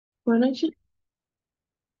Why don't you?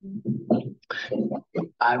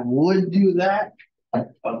 I would do that,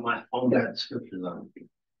 but my phone got scriptures on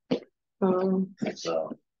it.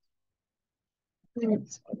 So,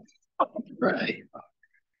 right.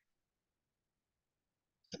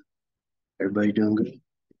 Everybody doing good?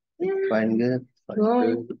 Fighting good? Fighting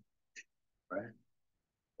good? Right.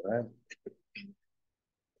 Right.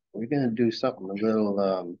 We're gonna do something a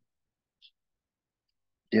little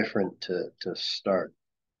different to start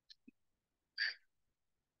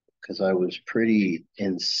because I was pretty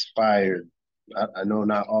inspired. I know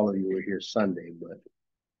not all of you were here Sunday, but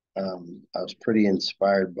I was pretty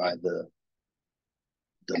inspired by the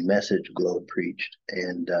message Glow preached,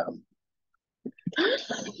 and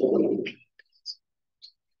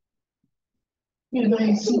And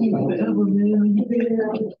I see you forever, man.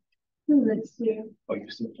 Next year. oh, you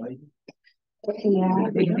still playing? Yeah.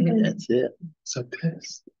 That's it. It's a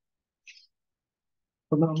test.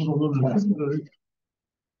 Phenomenal. That's good.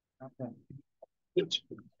 Okay.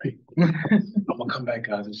 I'm gonna come back,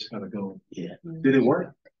 guys. I just gotta go. Yeah. Did it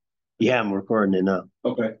work? Yeah, I'm recording it now.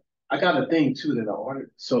 Okay. I got a thing too that I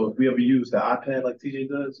ordered. So if we ever use the iPad like TJ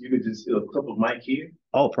does, you could just clip a mic here,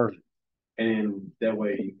 Oh, perfect. and that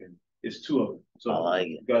way you can. It's two of them. So I like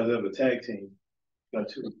you it. guys have a tag team. Got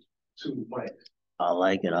two mics. I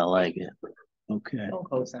like it. I like it. Okay. Don't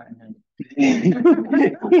co-sign him.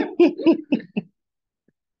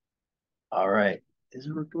 All right. Is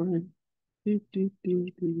it recording?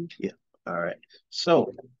 Yeah. All right.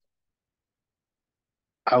 So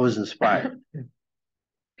I was inspired.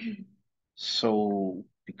 So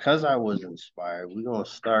because I was inspired, we're gonna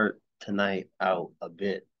start tonight out a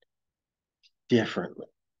bit differently.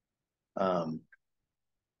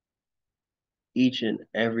 Each and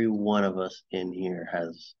every one of us in here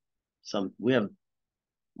has we have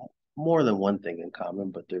more than one thing in common,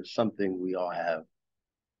 but there's something we all have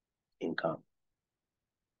in common.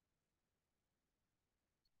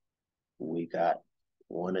 We got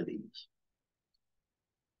one of these.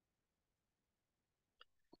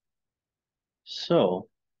 So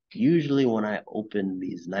usually when I open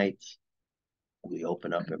these nights, we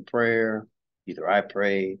open up in prayer. Either I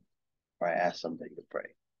pray or I ask somebody to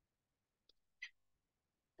pray.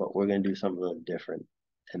 But we're going to do something a little different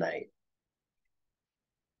tonight.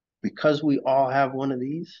 Because we all have one of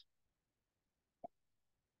these,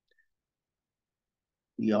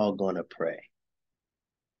 we all going to pray.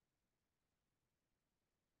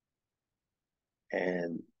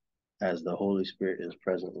 And as the Holy Spirit is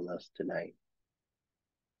present with us tonight,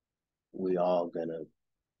 we all going to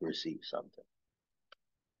receive something.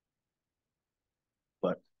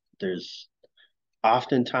 But there's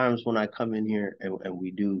oftentimes when I come in here and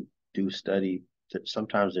we do study,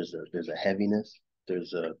 sometimes there's a heaviness.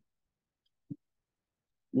 There's a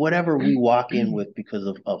whatever we walk in with because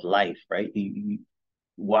of life, right?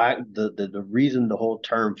 Why the reason the whole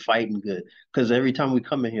term fighting good, because every time we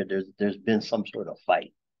come in here, there's been some sort of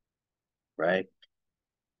fight, right?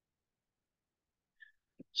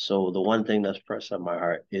 So the one thing that's pressed on my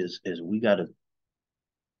heart is we gotta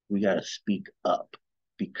speak up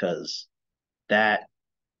because that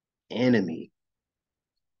enemy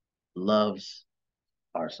loves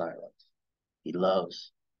our silence. He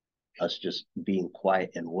loves us just being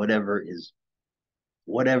quiet, and whatever is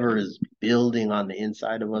building on the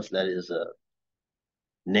inside of us that is a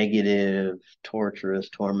negative, torturous,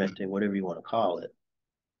 tormenting, whatever you want to call it.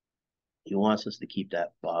 He wants us to keep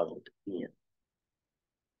that bottled in.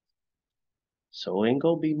 So it ain't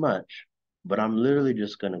gonna be much, but I'm literally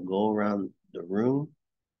just gonna go around the room.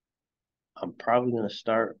 I'm probably gonna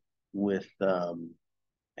start with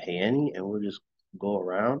Annie, and we'll just go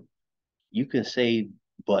around. You can say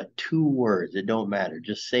but two words. It don't matter.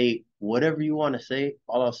 Just say whatever you want to say.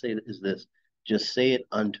 All I'll say is this: just say it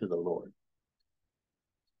unto the Lord.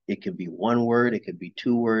 It could be one word. It could be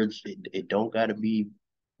two words. It don't got to be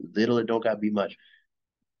little. It don't got to be much.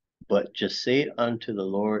 But just say it unto the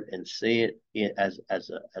Lord and say it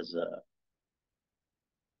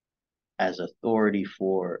as authority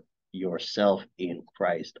for yourself in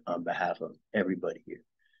Christ on behalf of everybody here,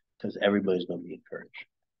 because everybody's going to be encouraged.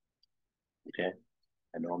 Okay,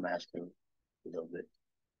 I know I'm asking a little bit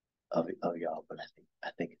of y'all, but I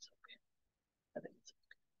think it's okay. I think it's okay.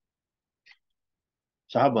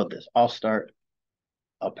 So how about this? I'll start.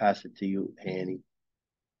 I'll pass it to you, Annie,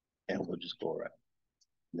 and we'll just go around.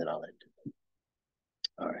 And then I'll end it.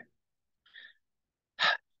 All right.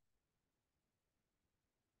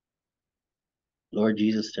 Lord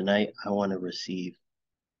Jesus, tonight I want to receive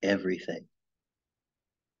everything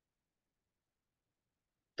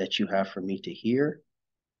that you have for me to hear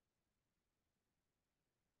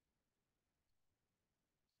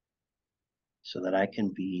so that I can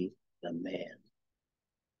be the man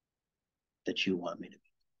that you want me to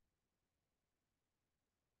be.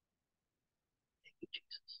 Thank you,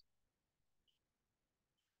 Jesus.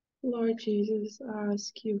 Lord Jesus, I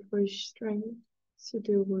ask you for strength to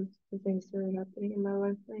deal with the things that are happening in my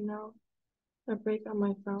life right now. I pray that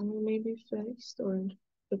my family may be fixed, or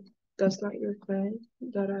if that's not your plan,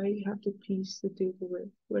 that I have the peace to deal with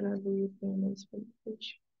whatever your plan is for the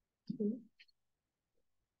future.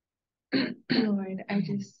 Lord,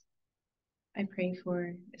 I pray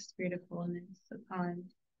for a spirit of wholeness upon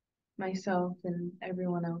myself and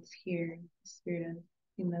everyone else here, a spirit of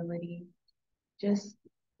humility. Just,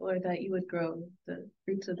 Lord, that you would grow the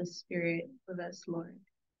fruits of the Spirit with us, Lord.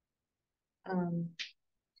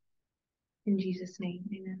 In Jesus' name,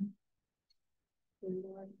 amen. And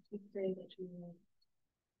Lord, we pray that you will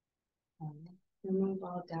remove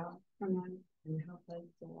all doubt from us and help us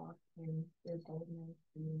to walk in your boldness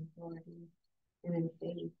and authority and in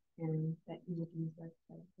faith, and that you would use us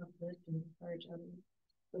to uplift and encourage others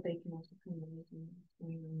so they can also come to you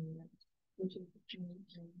and which is the truth.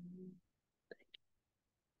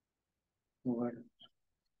 Lord,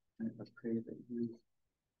 I pray that you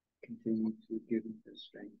continue to give me the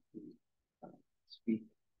strength to speak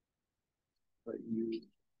what you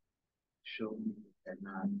show me and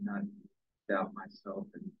not doubt myself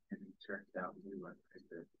and in turn doubt you. I pray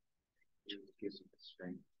that you give me the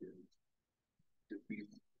strength to be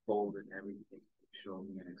bold in everything you show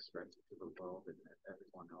me and express it to the world, and that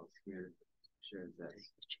everyone else here shares that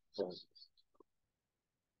boldness.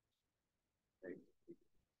 Thank you.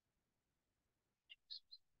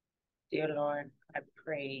 Dear Lord, I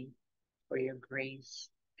pray for your grace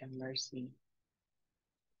and mercy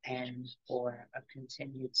and for a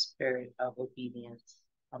continued spirit of obedience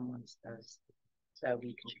amongst us so that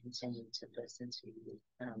we can continue to listen to you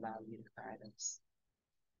and allow you to guide us.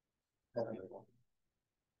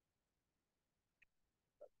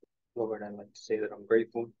 Lord, I'd like to say that I'm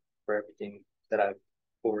grateful for everything that I've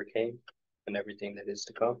overcame and everything that is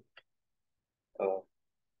to come.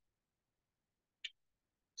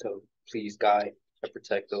 So please guide and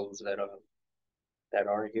protect those that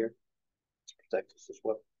are here. Protect us as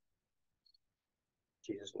well.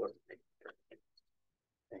 Jesus, Lord.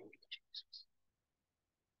 Thank you, Jesus.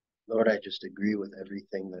 Lord, I just agree with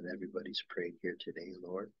everything that everybody's prayed here today,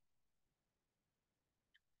 Lord.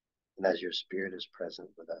 And as your spirit is present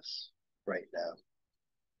with us right now,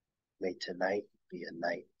 may tonight be a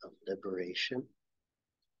night of liberation,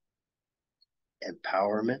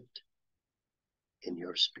 empowerment in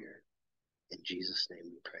your spirit. In Jesus' name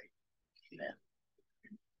we pray.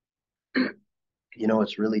 Amen. You know,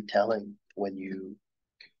 it's really telling when you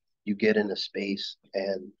get in a space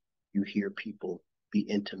and you hear people be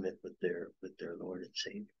intimate with their Lord and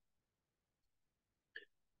Savior.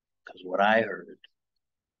 Because what I heard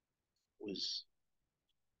was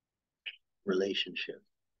relationship.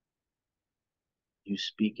 You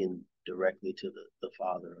speaking directly to the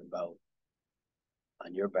Father about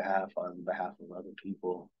on your behalf, on behalf of other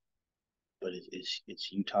people, but it's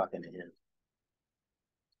you talking to him.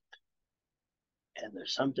 And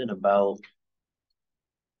there's something about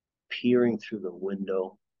peering through the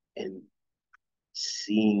window and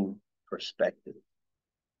seeing perspective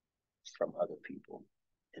from other people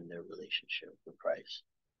in their relationship with Christ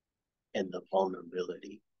and the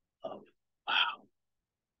vulnerability of, wow,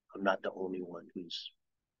 I'm not the only one who's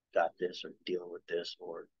got this or dealing with this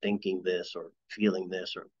or thinking this or feeling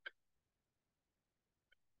this, or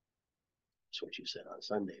that's what you said on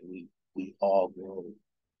Sunday. We all grow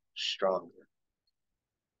stronger.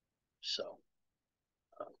 So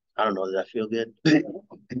I don't know, does that feel good? It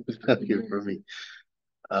felt good for me.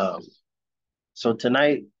 So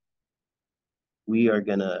tonight we're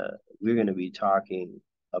gonna be talking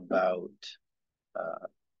about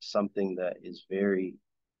something that is very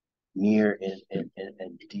near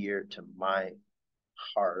and dear to my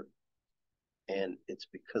heart, and it's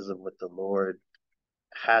because of what the Lord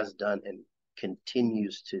has done and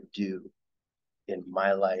continues to do in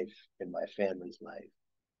my life, in my family's life,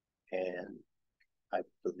 and I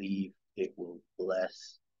believe it will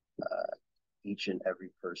bless each and every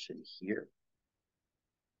person here,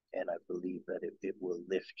 and I believe that it will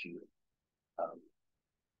lift you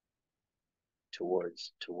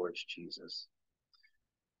towards Jesus.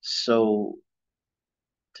 So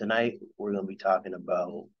tonight we're going to be talking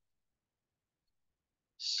about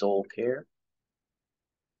soul care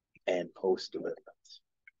and post deliverance.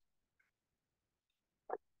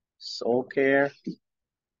 Soul care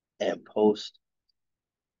and post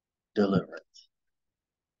deliverance.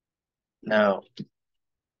 Now,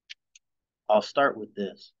 I'll start with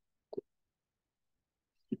this.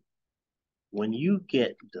 when you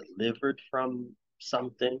get delivered from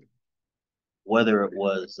something, whether it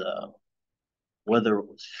was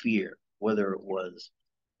fear, whether it was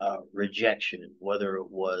rejection, whether it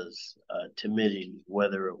was timidity,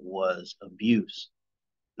 whether it was abuse,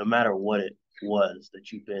 no matter what it was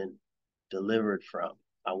that you've been delivered from,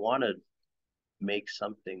 I want to make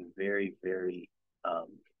something very, very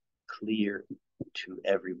clear to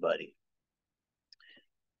everybody.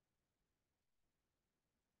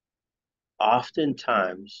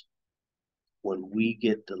 Oftentimes, when we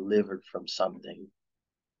get delivered from something,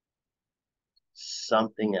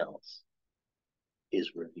 something else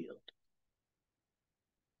is revealed.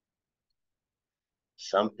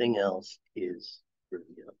 Something else is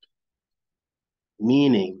revealed.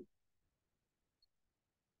 Meaning,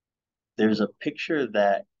 there's a picture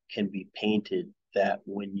that can be painted that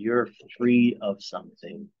when you're free of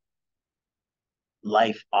something,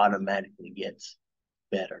 life automatically gets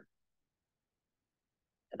better.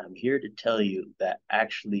 And I'm here to tell you that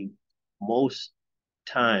actually, most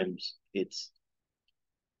times, it's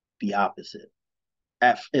the opposite,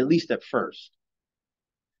 at least at first.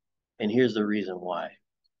 And here's the reason why.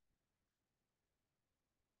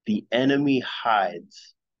 The enemy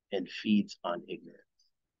hides and feeds on ignorance.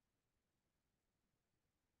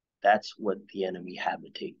 That's what the enemy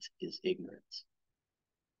habitates, is ignorance.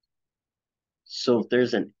 So if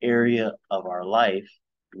there's an area of our life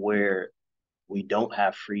where we don't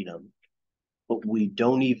have freedom, but we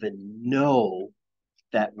don't even know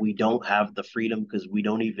that we don't have the freedom because we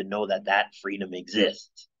don't even know that that freedom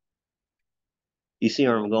exists. You see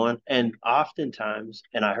where I'm going? And oftentimes,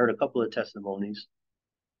 and I heard a couple of testimonies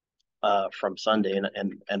from Sunday,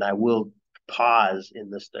 and I will pause in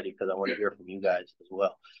this study because I want to hear from you guys as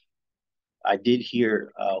well. I did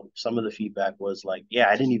hear some of the feedback was like, yeah,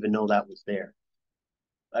 I didn't even know that was there.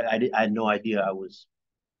 I had no idea I was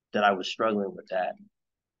struggling with that.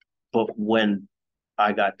 But when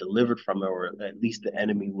I got delivered from it, or at least the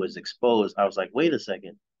enemy was exposed, I was like, wait a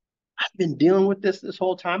second, I've been dealing with this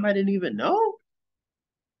whole time. I didn't even know.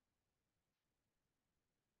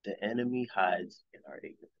 The enemy hides in our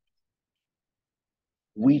ignorance.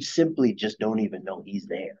 We simply just don't even know he's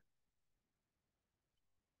there.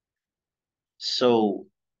 So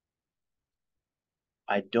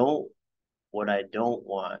what I don't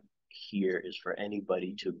want here is for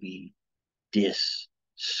anybody to be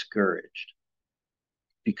discouraged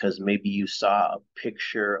because maybe you saw a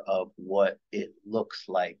picture of what it looks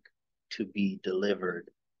like to be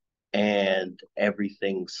delivered and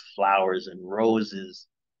everything's flowers and roses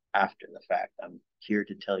after the fact. I'm here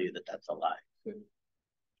to tell you that that's a lie.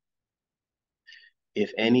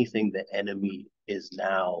 If anything, the enemy is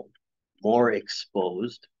now more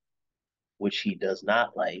exposed, which he does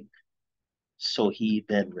not like, so he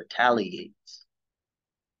then retaliates.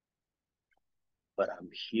 But I'm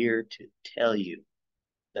here to tell you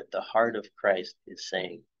that the heart of Christ is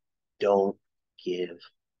saying, don't give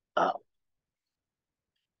up.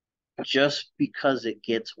 Just because it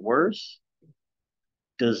gets worse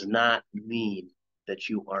does not mean that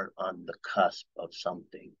you aren't on the cusp of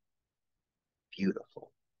something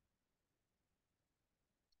beautiful.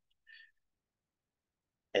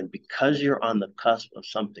 And because you're on the cusp of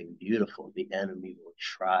something beautiful, the enemy will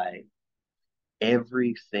try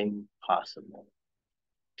everything possible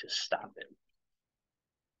to stop it.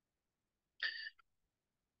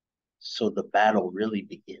 So the battle really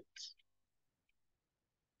begins.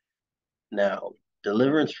 Now,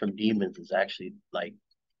 deliverance from demons is actually like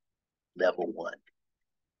level 1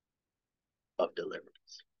 of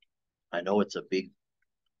deliverance. I know it's a big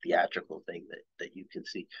theatrical thing that you can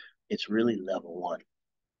see. It's really level 1.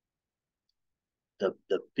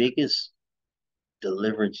 The biggest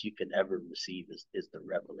deliverance you can ever receive is the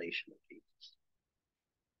revelation of Jesus.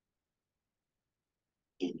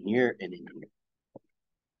 In here and in here.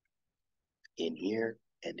 In here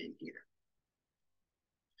and in here.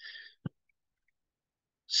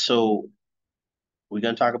 So we're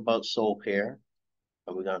going to talk about soul care,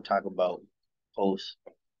 and we're going to talk about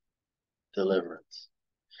post-deliverance.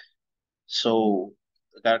 So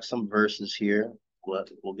I got some verses here.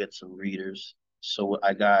 We'll get some readers. So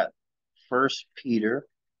I got 1 Peter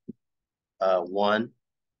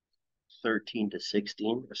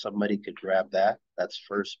 1:13-16. If somebody could grab that. That's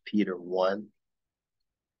 1 Peter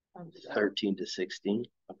 1:13-16.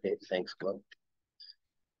 Okay, thanks, Glo.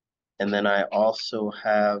 And then I also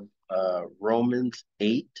have Romans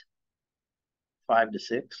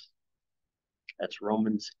 8:5-6. That's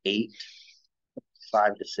Romans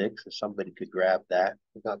 8:5-6. If somebody could grab that.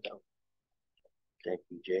 I got that. Thank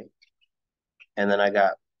you, Jay. And then I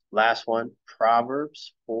got last one,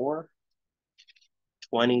 Proverbs 4,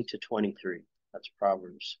 20 to 23. That's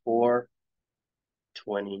Proverbs 4,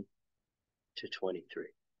 20 to 23.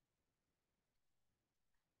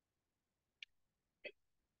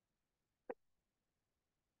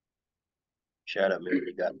 Shut up, man.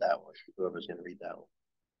 You got that one. Whoever's going to read that one.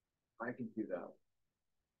 I can do that.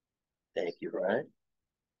 Thank you, Ryan.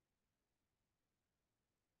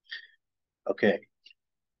 Okay.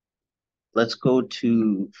 Let's go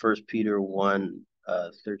to 1 Peter 1,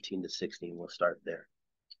 13 to 16. We'll start there.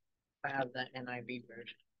 I have the NIV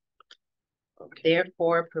version. Okay.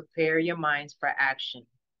 Therefore, prepare your minds for action.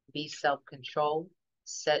 Be self-controlled.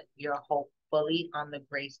 Set your hope fully on the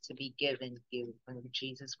grace to be given you when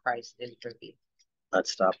Jesus Christ is revealed.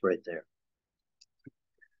 Let's stop right there.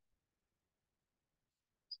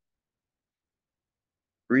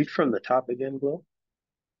 Read from the top again, Glo.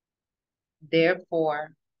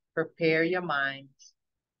 Therefore, prepare your minds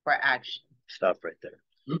for action. Stop right there.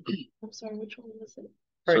 I'm sorry, which one was it?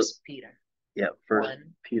 First Peter. Yeah, 1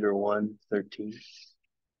 1. Peter 1, 13 to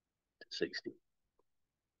 16.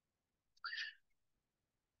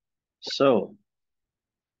 So,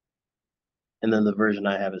 and then the version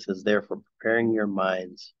I have, it says, therefore, preparing your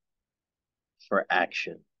minds for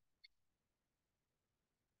action.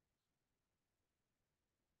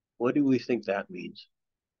 What do we think that means?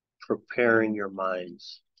 Preparing your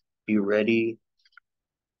minds. Be ready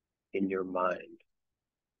in your mind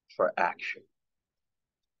for action.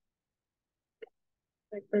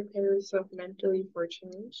 Like prepare yourself mentally for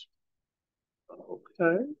change.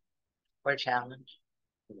 Okay. Or challenge.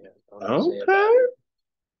 Yeah, Okay.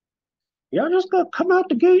 Y'all just gonna come out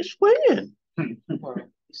the gate swinging. Well, you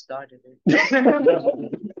started it.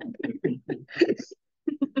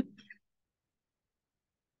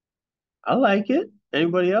 I like it.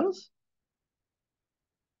 Anybody else?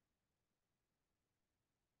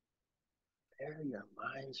 Prepare your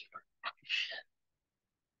minds for action.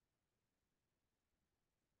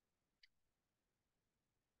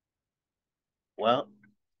 Well,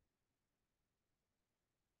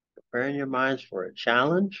 preparing your minds for a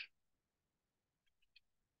challenge,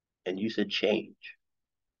 and you said change.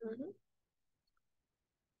 Mm-hmm.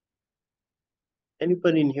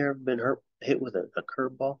 Anybody in here been hit with a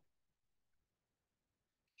curveball?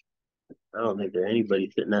 I don't think there's anybody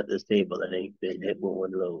sitting at this table that ain't been hit with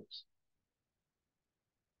one of those.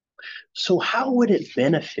 So how would it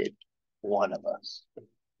benefit one of us,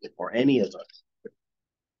 or any of us,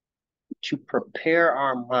 to prepare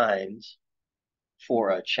our minds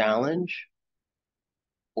for a challenge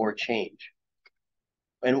or change?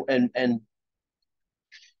 And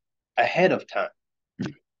ahead of time.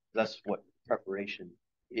 That's what preparation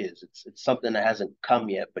is. It's something that hasn't come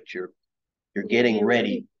yet, but you're getting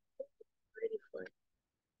ready. Ready for it.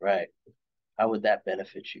 Right. How would that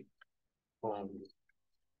benefit you?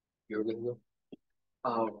 You're gonna go.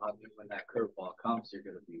 I mean, when that curveball comes, you're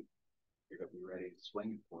gonna be ready to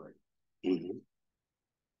swing for it. Mm-hmm.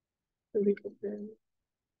 To be prepared.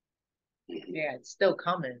 Yeah, it's still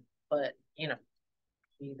coming, but you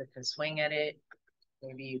either can swing at it,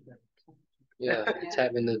 maybe you can. Yeah, it's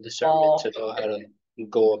having the discernment to know how to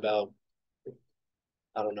go about,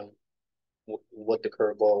 I don't know, what the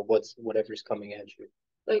curveball, whatever's coming at you.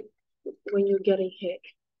 Like when you're getting hit,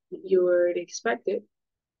 you already expect it.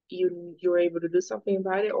 You're able to do something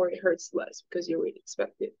about it, or it hurts less because you already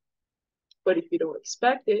expect it. But if you don't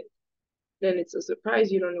expect it, then it's a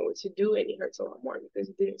surprise. You don't know what to do, and it hurts a lot more because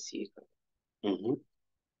you didn't see it coming. Mm-hmm.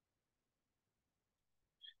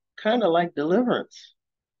 Kind of like Deliverance.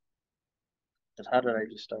 Because how did I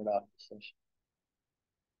just start off the session?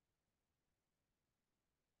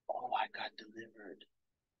 Oh, I got delivered.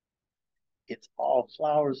 It's all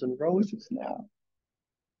flowers and roses now.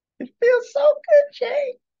 It feels so good,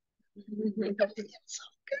 Jay. It feels so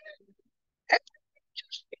good. It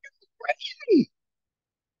just feels great.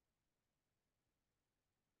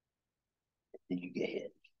 And you get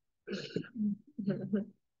hit.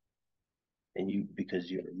 And because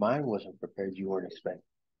your mind wasn't prepared, you weren't expecting.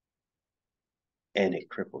 And it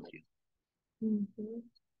crippled you. Mm-hmm.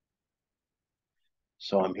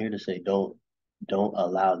 So I'm here to say, don't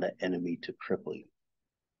allow the enemy to cripple you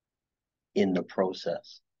in the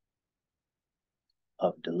process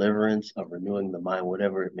of deliverance, of renewing the mind,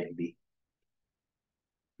 whatever it may be.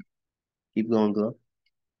 Keep going, Glo.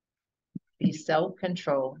 Be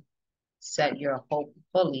self-controlled. Set your hope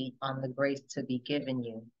fully on the grace to be given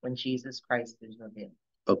you when Jesus Christ is revealed.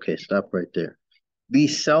 Okay, stop right there. Be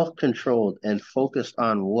self-controlled and focused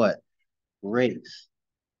on what? Grace.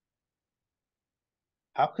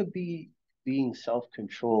 How could being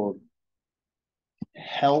self-controlled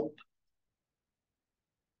help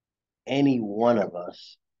any one of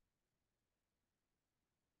us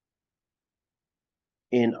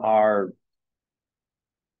in our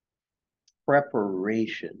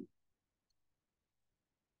preparation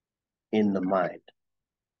in the mind.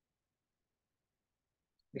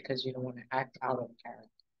 Because you don't want to act out of character.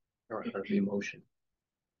 Or out of emotion.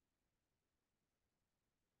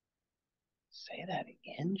 Say that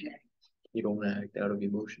again, Jay. You don't want to act out of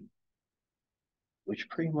emotion. Which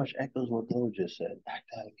pretty much echoes what Glo just said. Act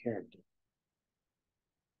out of character.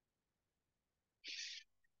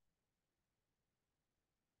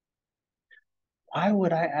 Why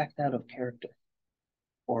would I act out of character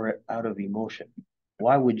or out of emotion?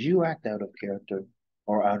 Why would you act out of character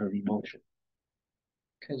or out of emotion?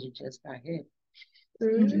 Because you just got hit.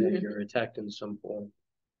 Yeah, you're attacked in some form.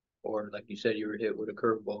 Or like you said, you were hit with a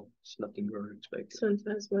curveball. It's nothing you were expecting.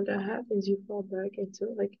 Sometimes when that happens, you fall back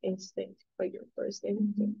into like instinct, like your first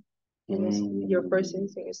instinct. And your first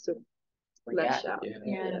instinct is to lash out.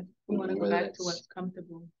 Yeah, we want to go back to what's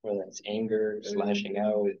comfortable. Whether that's anger, slashing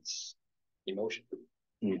out, it's emotion.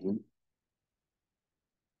 Mm-hmm.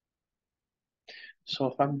 So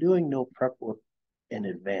if I'm doing no prep work in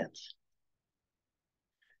advance,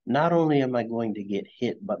 not only am I going to get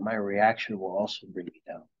hit, but my reaction will also bring me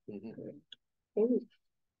down. Ooh.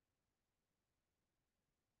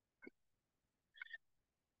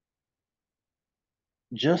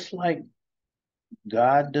 Just like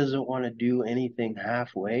God doesn't want to do anything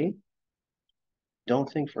halfway,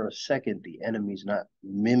 don't think for a second the enemy's not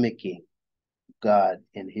mimicking God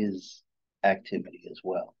in his activity as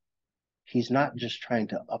well. He's not just trying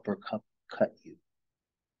to uppercut you.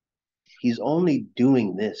 He's only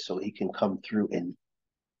doing this so he can come through and.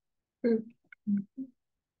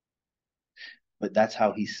 But that's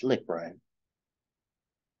how he's slick, Ryan.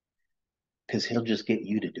 Because he'll just get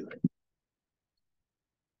you to do it.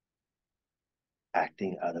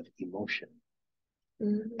 Acting out of emotion.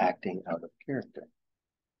 Acting out of character.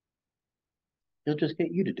 He'll just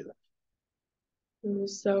get you to do it.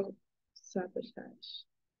 Self-sabotage.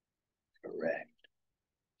 Correct.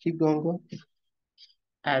 Keep going, Glo.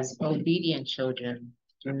 As obedient children,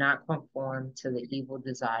 do not conform to the evil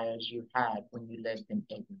desires you had when you lived in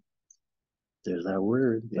ignorance. There's that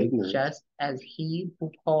word, But ignorance. just as he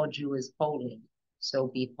who called you is holy, so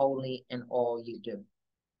be holy in all you do.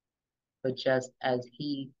 But just as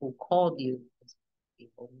he who called you is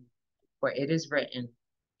holy. For it is written,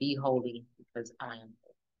 be holy because I am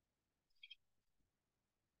holy.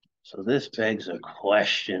 So this begs a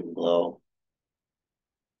question, Glo.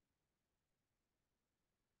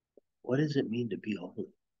 What does it mean to be holy?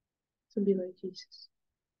 To be like Jesus.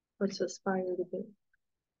 Or to aspire to be.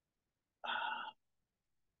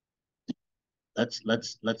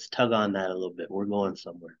 Let's tug on that a little bit. We're going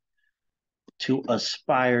somewhere. To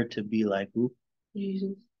aspire to be like who?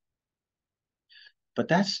 Jesus. But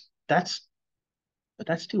that's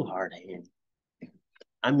too hard, Andy.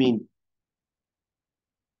 I mean,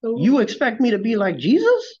 you expect me to be like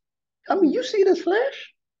Jesus? I mean, you see this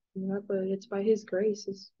flesh? Yeah, but it's by his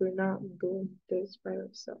grace. We're not doing this by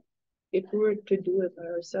ourselves. If we were to do it by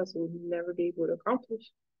ourselves, we would never be able to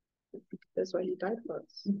accomplish. That's why he died for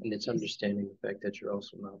us. And it's understanding the fact that you're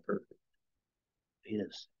also not perfect.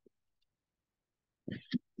 Yes.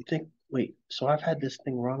 You think, wait, so I've had this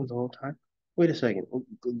thing wrong the whole time? Wait a second.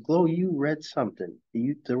 Glo, you read something.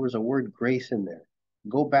 There was a word grace in there.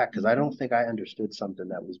 Go back, because I don't think I understood something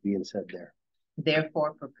that was being said there.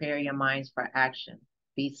 Therefore, prepare your minds for action.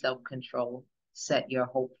 Be self-controlled. Set your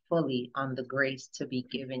hope fully on the grace to be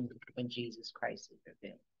given when Jesus Christ is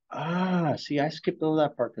revealed. Ah, see, I skipped over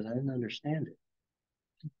that part because I didn't understand it.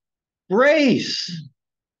 Grace!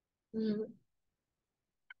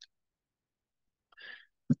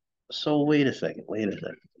 So wait a second.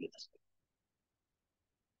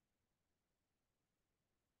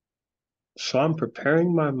 So I'm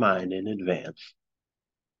preparing my mind in advance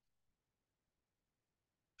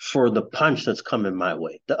for the punch that's coming my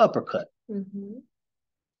way, the uppercut.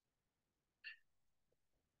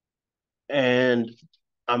 And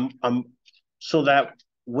I'm so that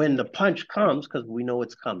when the punch comes, because we know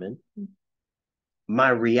it's coming, my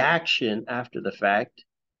reaction after the fact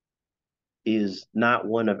is not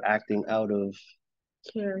one of acting out of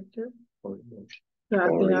character or emotion.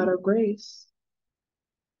 Acting out of grace.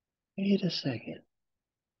 Wait a second.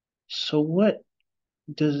 So what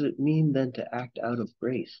does it mean then to act out of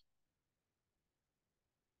grace?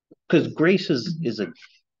 Because grace is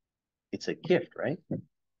it's a gift, right?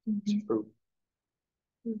 It's fruit.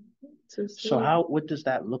 So what does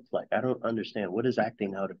that look like? I don't understand. What does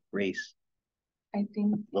acting out of grace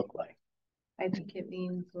look like? I think it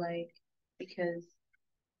means like, because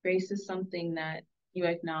grace is something that you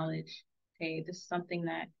acknowledge, okay, this is something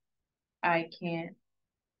that I can't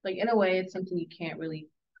Like in a way, it's something you can't really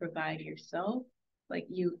provide yourself. Like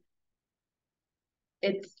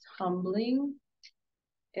it's humbling,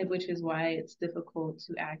 which is why it's difficult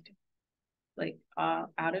to act like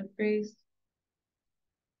out of grace.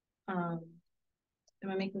 Am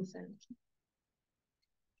I making sense?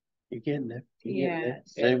 You're getting there. Yeah.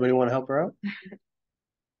 Does anybody want to help her out?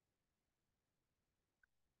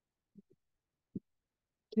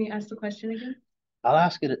 Can you ask the question again? I'll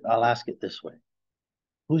ask it this way.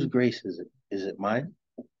 Whose grace is it? Is it mine?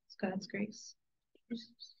 It's God's grace.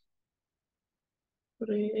 But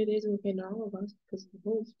it is within all of us because the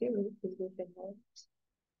Holy Spirit is within all of us.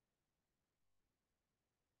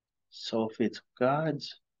 So if it's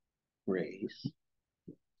God's grace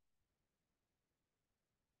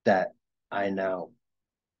that I now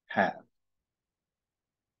have,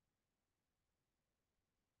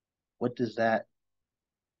 what does that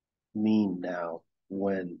mean now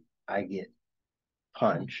when I get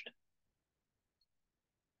punched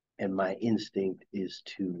and my instinct is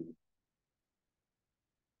to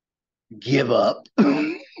give up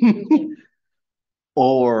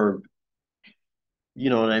or, you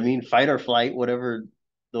know what I mean, fight or flight, whatever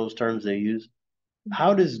those terms they use?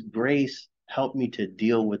 How does grace help me to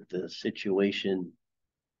deal with the situation?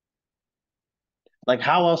 Like,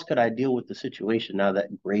 how else could I deal with the situation now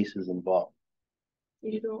that grace is involved?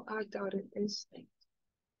 You don't act out of instinct,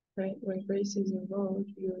 right? When grace is involved,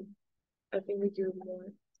 I think that you're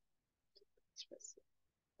more expressive.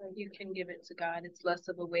 You can give it to God. It's less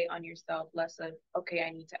of a weight on yourself, less of, okay, I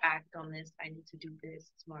need to act on this, I need to do this.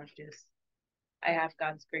 It's more of just, I have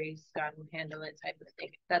God's grace, God will handle it type of thing.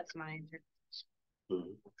 That's my interpretation.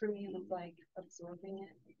 Mm-hmm. For me, it was like absorbing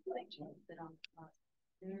it, like just it on us.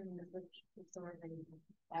 And it was absorbing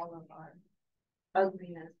all of our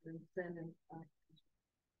ugliness and sin and stuff.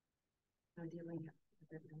 Dealing with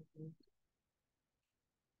everything.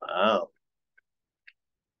 Wow.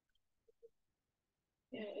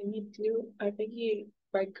 Yeah, and you do. I think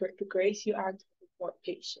by the grace, you act more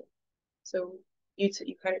patient. So you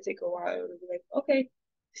kind of take a while to be like, okay,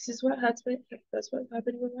 this is what happened. That's what's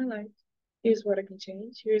happening with my life. Here's what I can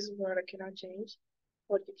change. Here's what I cannot change.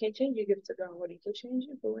 What you can't change, you give to God. What you can change,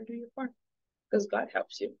 you go and do your part. Because God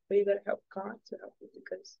helps you, but you gotta help God to help you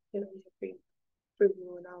because you have free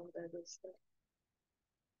will and all of that good stuff.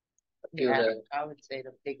 Yeah, I would say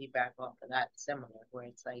to piggyback off of that, similar, where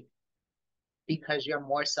it's like, because you're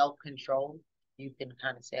more self-controlled, you can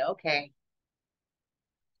kind of say, okay,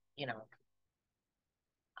 you know,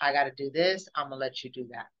 I got to do this, I'm gonna let you do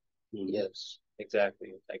that. Yes,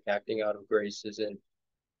 exactly. Like acting out of grace isn't,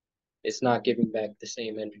 it's not giving back the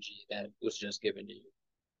same energy that was just given to you.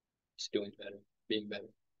 It's doing better, being better.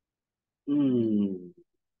 Mm.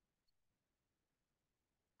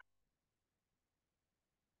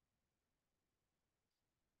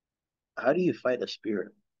 How do you fight a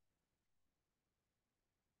spirit?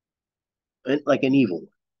 Like an evil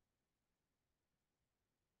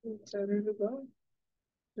one. So there you go.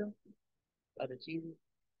 Yeah. Blood of Jesus.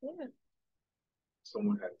 Yeah.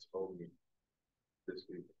 Someone had told me this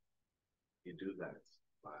week, you do that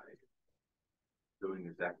by doing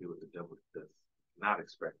exactly what the devil does not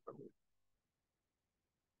expect from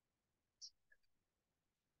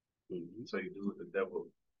you. Mm-hmm. So you do what the devil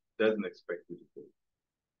doesn't expect you to do.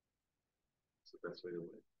 It's the best way to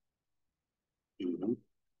win. Mm-hmm.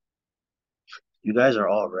 You guys are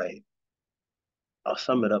all right. I'll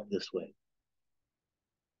sum it up this way.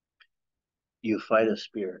 You fight a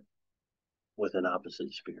spirit with an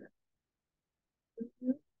opposite spirit.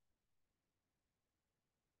 Mm-hmm.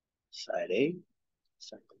 Side A,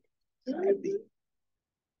 side B.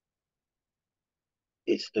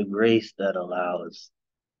 It's the grace that allows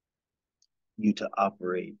you to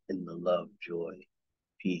operate in the love, joy,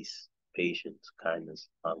 peace, patience, kindness,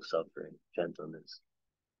 long suffering, gentleness,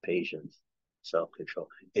 patience, self-control.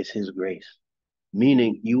 It's his grace.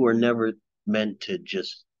 Meaning you were never meant to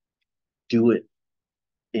just do it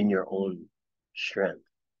in your own strength.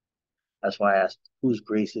 That's why I asked, whose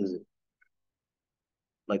grace is it?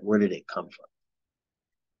 Like, where did it come from?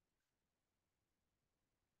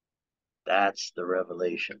 That's the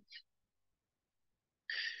revelation.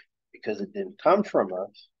 Because it didn't come from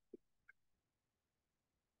us.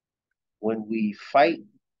 When we fight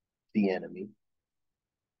the enemy,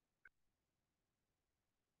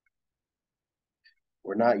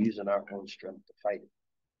 we're not using our own strength to fight it.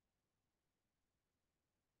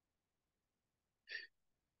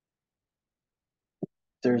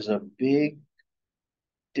 There's a big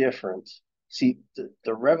difference. See,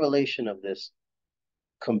 the revelation of this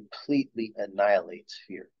completely annihilates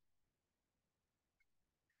fear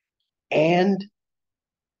and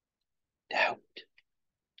doubt.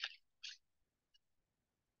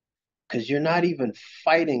 Because you're not even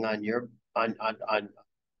fighting on your on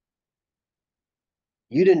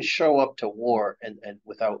you didn't show up to war and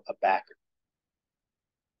without a backer.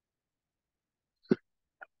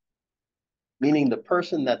 Meaning the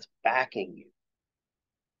person that's backing you,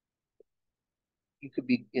 you could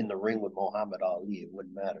be in the ring with Muhammad Ali, it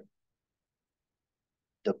wouldn't matter.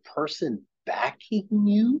 The person backing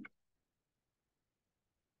you,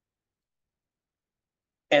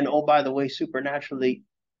 and oh, by the way, supernaturally,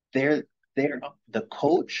 they're the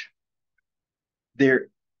coach, they're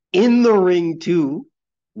in the ring too,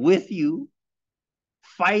 with you,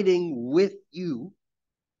 fighting with you.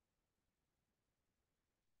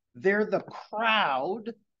 They're the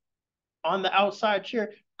crowd on the outside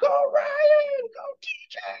cheer. Go Ryan, go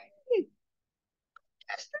TJ.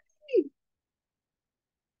 Destiny.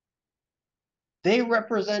 They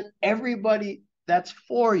represent everybody that's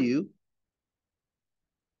for you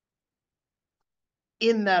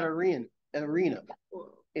in that arena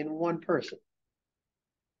in one person.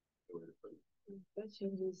 That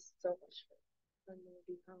changes so much from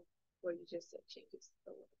what you just said changes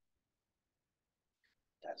so much.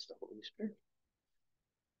 That's the Holy Spirit.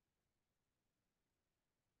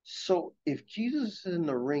 So if Jesus is in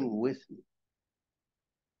the ring with me,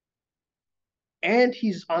 and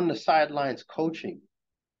he's on the sidelines coaching,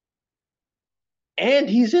 and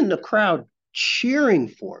he's in the crowd cheering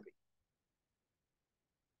for me,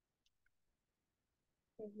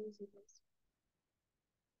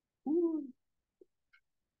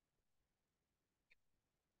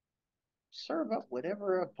 serve up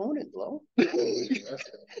whatever opponent, Lo.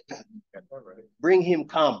 Bring him,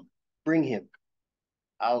 come. Bring him.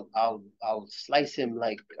 I'll slice him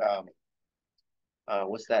like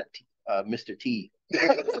what's that? Mr. T.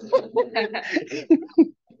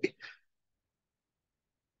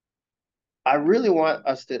 I really want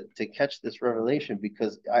us to catch this revelation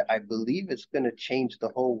because I believe it's going to change the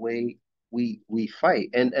whole way we fight.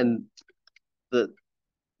 And the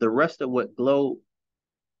rest of what Glow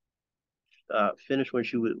finished when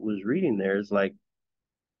she was reading there is like,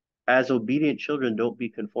 as obedient children, don't be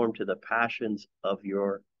conformed to the passions of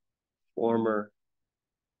your former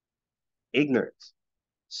ignorance.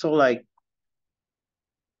 So like,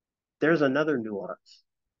 there's another nuance.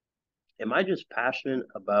 Am I just passionate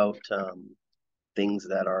about things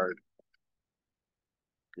that are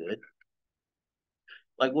good?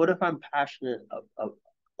 Like, what if I'm passionate of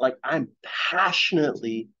like, I'm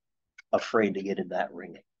passionately afraid to get in that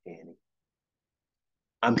ring, Annie.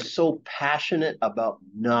 I'm so passionate about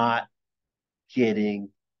not getting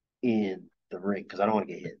in the ring because I don't want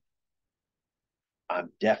to get hit.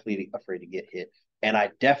 I'm definitely afraid to get hit. And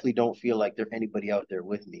I definitely don't feel like there's anybody out there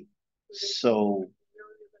with me. So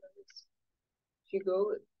if you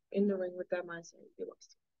go in the ring with that mindset, you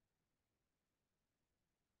lost.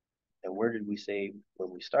 And where did we say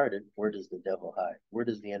when we started, where does the devil hide? Where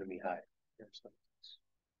does the enemy hide? In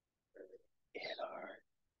our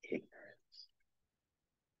ignorance.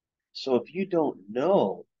 So if you don't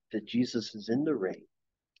know that Jesus is in the ring,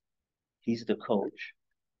 he's the coach,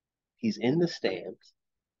 he's in the stands,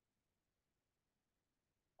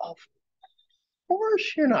 of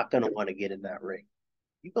course you're not going to want to get in that ring.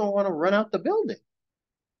 You're going to want to run out the building.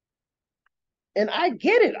 And I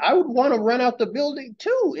get it. I would want to run out the building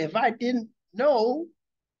too if I didn't know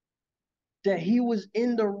that he was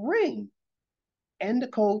in the ring and the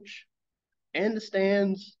coach and the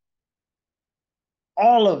stands,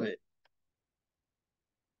 all of it.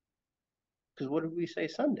 Because what did we say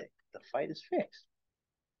Sunday? The fight is fixed.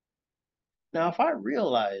 Now, if I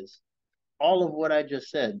realize all of what I just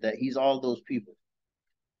said, that he's all those people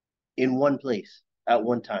in one place at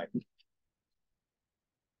one time,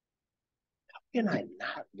 how can I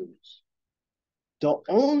not lose? The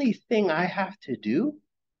only thing I have to do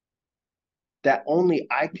that only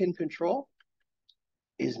I can control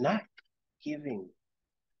is not giving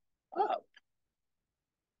up.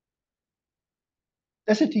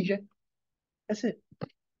 That's it, TJ. That's it.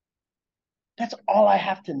 That's all I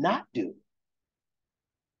have to not do.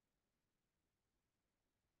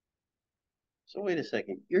 So wait a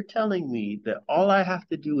second. You're telling me that all I have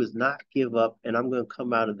to do is not give up and I'm going to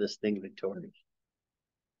come out of this thing victorious.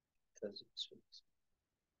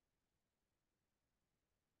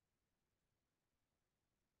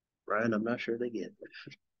 Brian, I'm not sure they get it.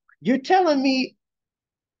 You're telling me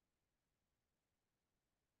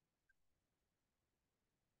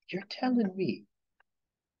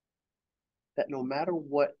that no matter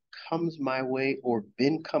what comes my way or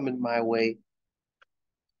been coming my way,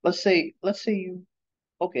 let's say you,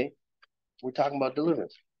 okay, we're talking about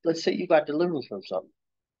deliverance. Let's say you got deliverance from something.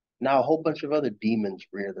 Now a whole bunch of other demons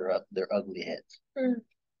rear their ugly heads.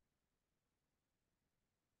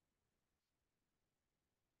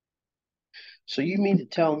 So you mean to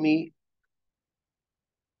tell me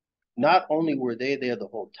not only were they there the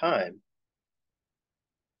whole time,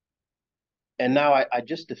 and now I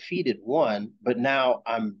just defeated one, but now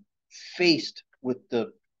I'm faced with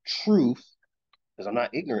the truth because I'm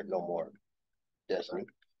not ignorant no more, Destiny.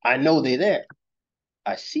 I know they're there.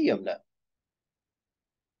 I see them now.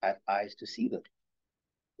 I have eyes to see them.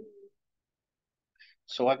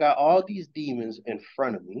 So I got all these demons in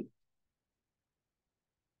front of me,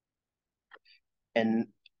 and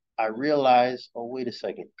I realize, oh, wait a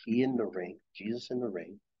second. He in the ring, Jesus in the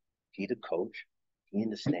ring, he the coach, he in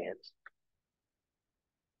the stands.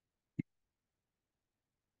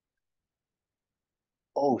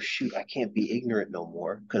 Oh shoot, I can't be ignorant no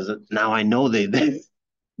more because now I know they there.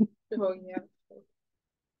 Oh yeah.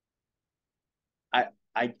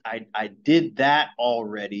 I did that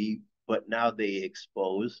already, but now they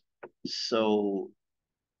expose. So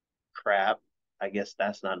crap. I guess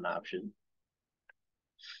that's not an option.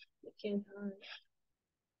 I can't hide.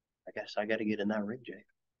 I guess I gotta get in that ring, Jay.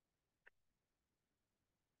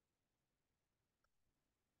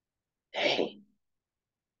 Hey,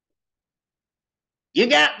 you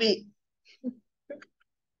got me.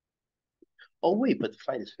 Oh wait, but the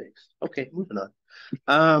fight is fixed. Okay, moving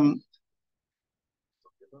on.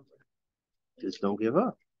 Just don't give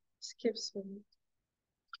up. Skip swimming.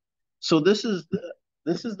 So this is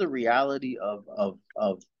the reality of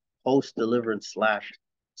post deliverance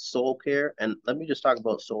 / soul care. And let me just talk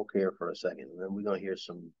about soul care for a second, and then we're gonna hear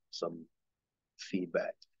some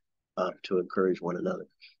feedback to encourage one another.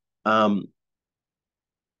 Um,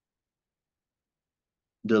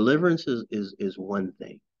 Deliverance is one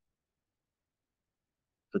thing,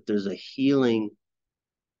 but there's a healing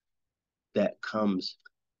that comes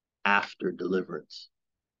after deliverance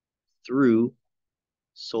through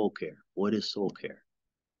soul care. What is soul care?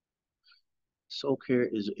 Soul care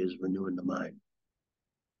is renewing the mind.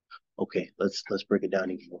 Okay, let's break it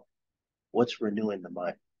down even more. What's renewing the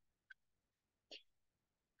mind?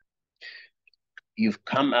 You've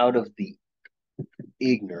come out of the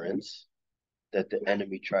ignorance that the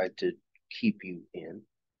enemy tried to keep you in.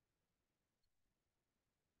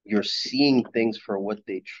 You're seeing things for what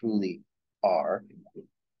they truly are.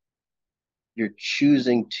 You're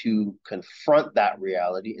choosing to confront that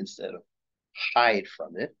reality instead of hide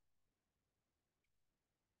from it.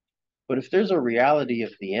 But if there's a reality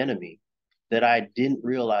of the enemy that I didn't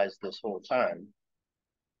realize this whole time,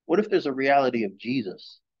 what if there's a reality of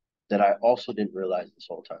Jesus that I also didn't realize this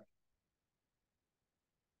whole time?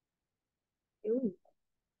 Ooh.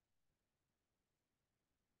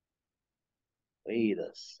 Wait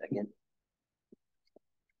a second.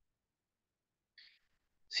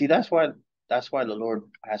 See, that's why the Lord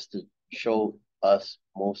has to show us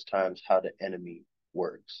most times how the enemy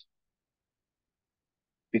works.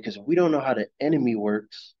 Because if we don't know how the enemy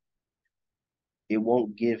works, it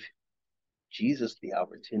won't give Jesus the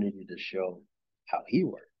opportunity to show how he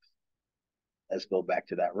works. Let's go back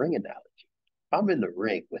to that ring analogy. I'm in the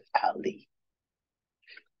ring with Ali.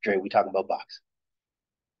 Dre, we talking about boxing.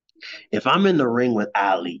 If I'm in the ring with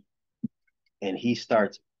Ali and he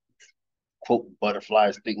starts quote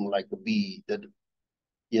butterflies stinging like a bee, and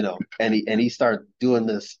he starts doing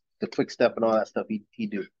this, the quick step and all that stuff he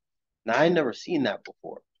do. Now I never seen that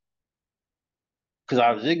before because I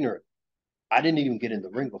was ignorant. I didn't even get in the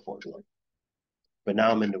ring before, but now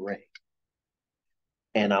I'm in the ring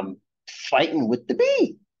and I'm fighting with the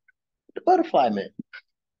bee, the butterfly man,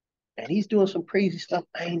 and he's doing some crazy stuff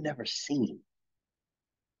I ain't never seen.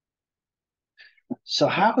 So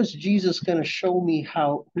how is Jesus going to show me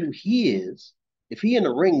who he is? If he in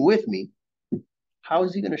the ring with me, how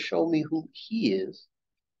is he going to show me who he is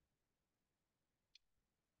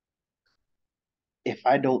if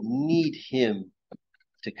I don't need him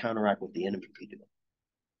to counteract what the enemy be doing?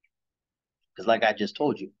 Because like I just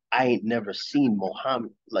told you, I ain't never seen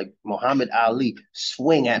Muhammad Ali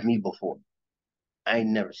swing at me before. I ain't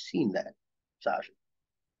never seen that, Sasha.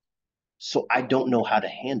 So I don't know how to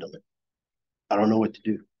handle it. I don't know what to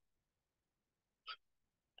do.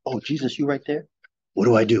 Oh, Jesus, you right there? What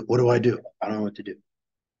do I do? What do I do? I don't know what to do.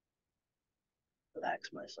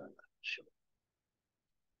 Relax, my son. Sure.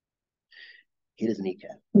 Hit his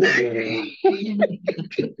kneecap.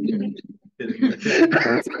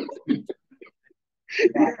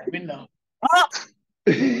 Window.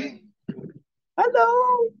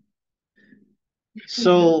 Hello.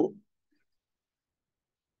 So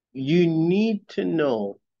you need to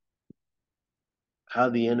know how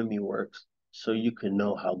the enemy works so you can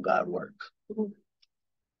know how God works.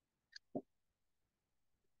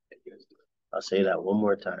 I'll say that one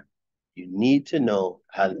more time. You need to know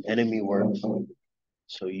how the enemy works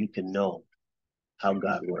so you can know how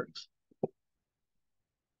God works.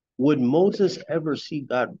 Would Moses ever see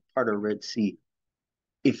God part a Red Sea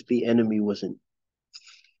if the enemy wasn't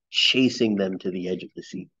chasing them to the edge of the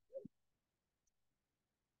sea?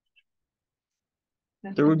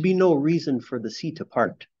 There would be no reason for the sea to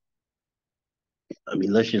part. I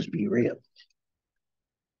mean, let's just be real.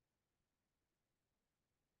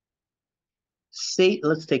 Satan,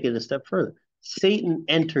 let's take it a step further. Satan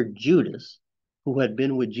entered Judas, who had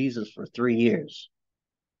been with Jesus for 3 years,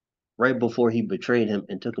 right before he betrayed him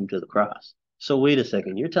and took him to the cross. So wait a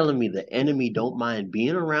second, you're telling me the enemy don't mind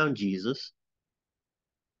being around Jesus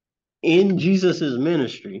in Jesus's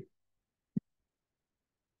ministry,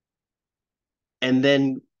 and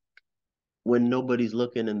then when nobody's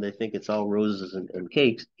looking and they think it's all roses and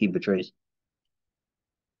cakes, he betrays.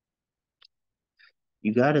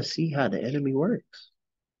 You got to see how the enemy works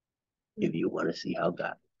if you want to see how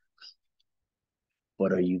God works.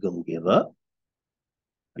 But are you going to give up?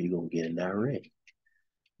 Are you going to get in that ring?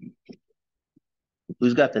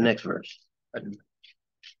 Who's got the next verse?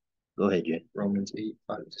 Go ahead, Jay. Romans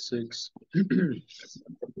 8:5-6.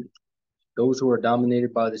 Those who are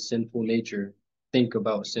dominated by the sinful nature think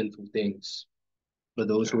about sinful things, but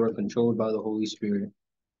those who are controlled by the Holy Spirit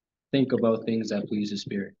think about things that please the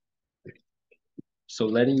Spirit. So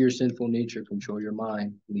letting your sinful nature control your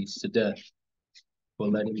mind leads to death, but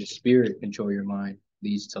letting the Spirit control your mind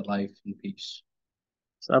leads to life and peace.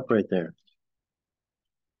 Stop right there.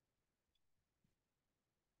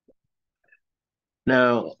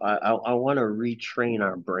 Now, I want to retrain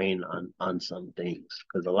our brain on some things,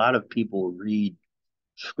 because a lot of people read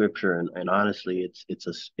scripture and honestly, it's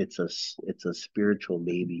a spiritual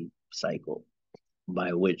baby cycle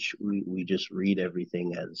by which we just read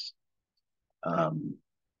everything as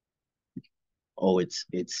oh, it's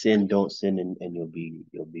sin, don't sin, and you'll be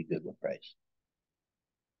good with Christ.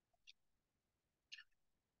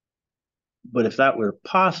 But if that were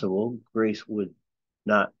possible, grace would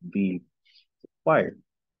not be required,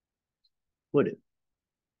 would it?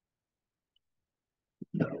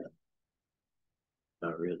 No,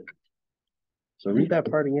 not really. So read that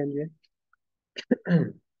part again, Jay.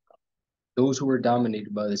 Those who are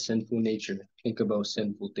dominated by the sinful nature think about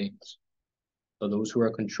sinful things, but those who are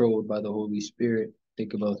controlled by the Holy Spirit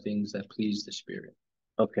think about things that please the Spirit.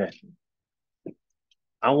 Okay.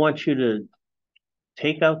 I want you to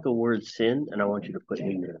take out the word sin and I want you to put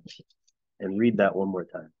ignorance and read that one more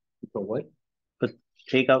time. For what?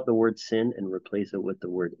 Take out the word sin and replace it with the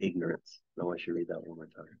word ignorance. I want you to read that one more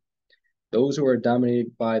time. Those who are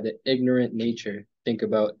dominated by the ignorant nature think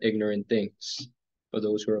about ignorant things, but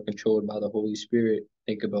those who are controlled by the Holy Spirit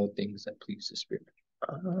think about things that please the Spirit.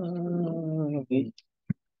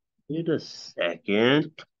 Wait a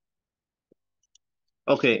second.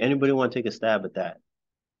 Okay, anybody want to take a stab at that?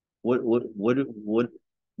 What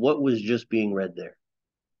was just being read there?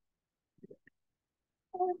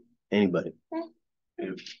 Anybody?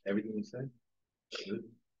 Everything you said.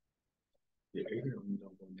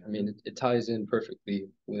 I mean, it ties in perfectly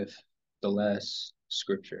with the last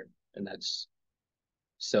scripture, and that's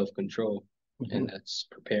self-control, and that's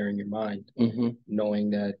preparing your mind, knowing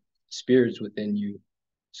that spirit's within you,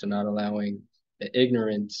 so not allowing the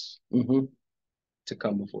ignorance to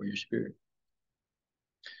come before your spirit.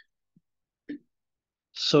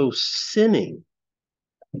 So sinning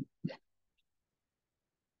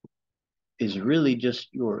is really just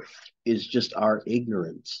our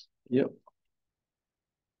ignorance. Yep.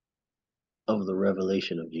 Of the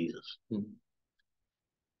revelation of Jesus.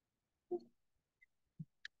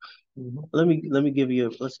 Let me give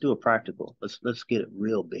you let's do a practical. Let's get it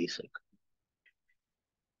real basic.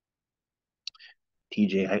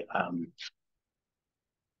 TJ,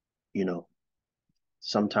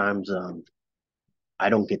 sometimes I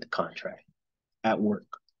don't get the contract at work.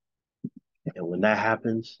 And when that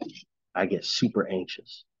happens, I get super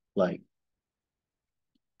anxious. Like,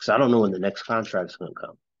 because I don't know when the next contract's gonna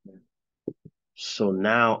come. So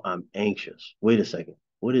now I'm anxious. Wait a second.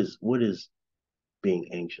 What is being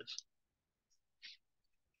anxious?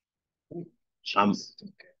 I'm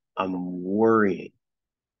worrying.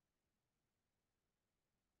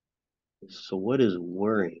 So what is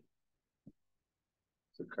worrying?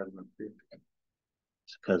 It's a cousin of fear.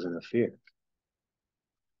 It's a cousin of fear.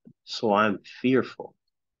 So I'm fearful.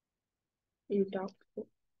 You're doubtful.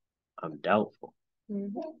 I'm doubtful.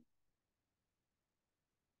 Mm-hmm.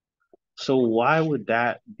 So why would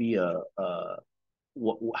that be how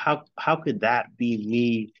could that be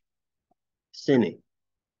me sinning?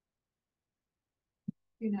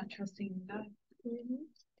 You're not trusting in God. Mm-hmm.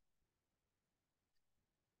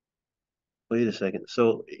 Wait a second.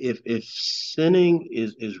 So if sinning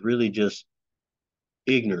is really just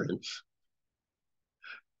ignorance.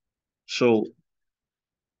 So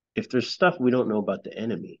if there's stuff we don't know about the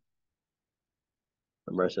enemy,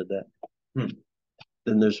 remember I said that?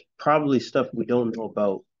 Then there's probably stuff we don't know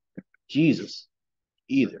about Jesus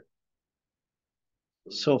either.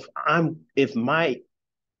 So if my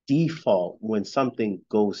default when something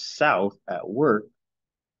goes south at work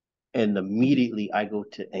and immediately I go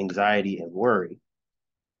to anxiety and worry,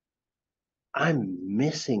 I'm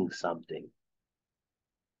missing something.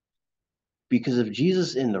 Because if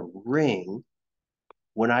Jesus in the ring,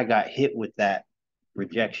 when I got hit with that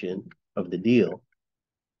rejection of the deal,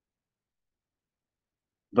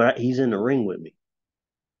 but he's in the ring with me.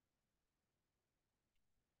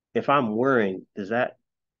 If I'm worrying, does that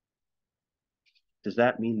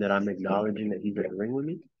mean that I'm acknowledging that he's in the ring with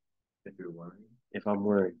me? If you're worrying. If I'm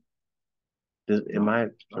worrying, am I?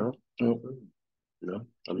 No, I'm You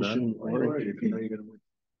not. shouldn't worry if you know you're gonna win.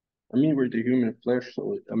 I mean, we're the human flesh,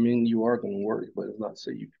 so I mean, you are gonna worry, but it's not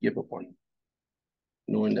say you give up on him,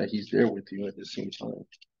 knowing that he's there with you at the same time.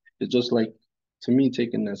 It's just like, to me,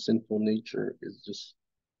 taking that sinful nature is just,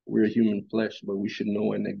 we're human flesh, but we should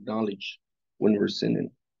know and acknowledge when we're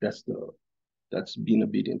sinning. That's being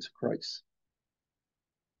obedient to Christ.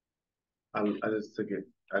 I just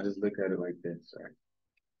look at it like this, right?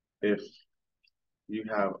 If you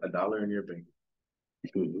have $1 in your bank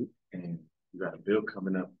and you got a bill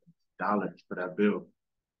coming up, $1 for that bill,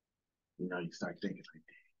 you start thinking like,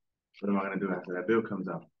 what am I gonna do after that bill comes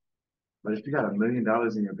out? But if you got $1 million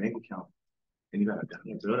in your bank account and you got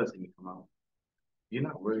 $1 bill that's gonna come out, you're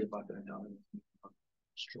not worried about that $1.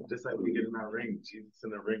 Just like when you get in that ring, Jesus in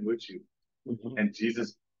the ring with you, and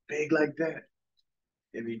Jesus big like that,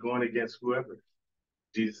 and he going against whoever.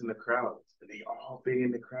 Jesus in the crowds, and they all big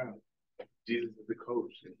in the crowd. Jesus is the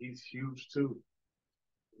coach, and he's huge too.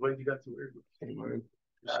 What you got to worry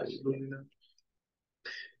about? Absolutely not.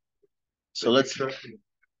 So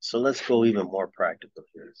let's go even more practical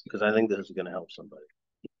here, because I think this is going to help somebody.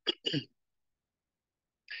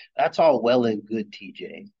 That's all well and good,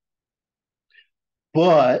 TJ,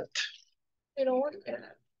 but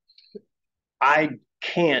I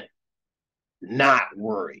can't not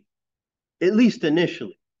worry, at least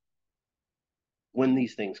initially, when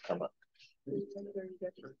these things come up.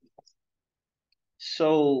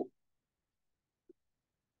 So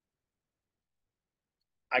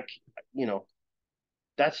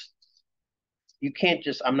you can't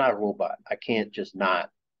just, I'm not a robot. I can't just not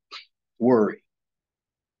worry.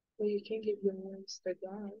 Well, you can give your worries to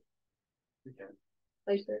God.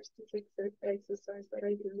 Like there's this exercise that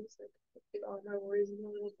I do. It's like I put all my worries in a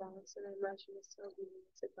little box and I match myself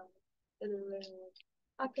to God. And then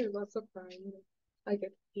I feel lots of pride. I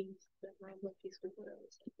get peace. That my more peaceful when I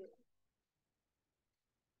was like that.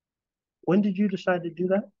 When did you decide to do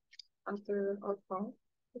that? After our fall.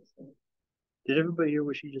 Did everybody hear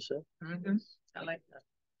what she just said? I like that.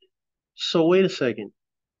 So wait a second.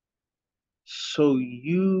 So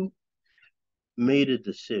you made a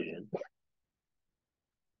decision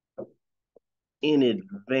in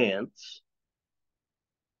advance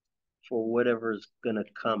for whatever is going to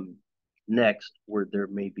come next where there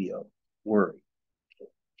may be a worry.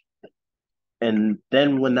 And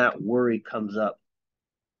then when that worry comes up,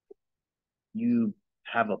 you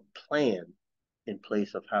have a plan in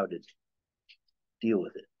place of how to deal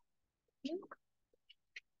with it. You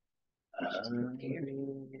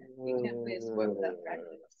can't play a sport without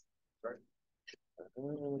practice.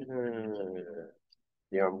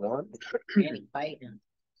 Yeah, I'm going. And fighting.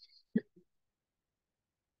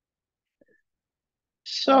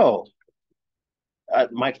 So,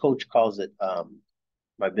 my coach calls it,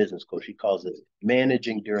 my business coach, he calls it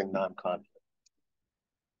managing during non-conflict.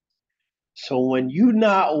 So when you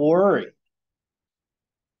not worried,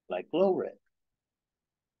 like Glow read,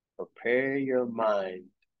 prepare your mind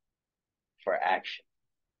for action.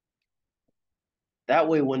 That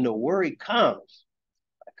way, when the worry comes,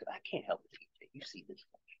 I can't help it, TJ. You see this.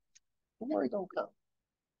 The worry don't come.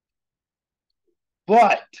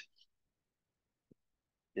 But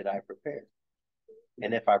did I prepare?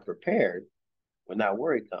 And if I prepared, when that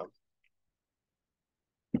worry comes,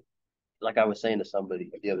 like I was saying to somebody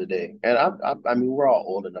the other day, and I mean, we're all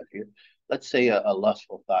old enough here. Let's say a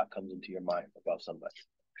lustful thought comes into your mind about somebody.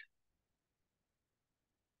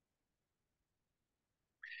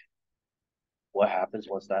 What happens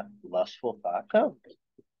once that lustful thought comes?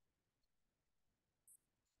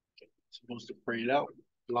 Supposed to pray it out,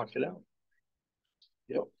 block it out.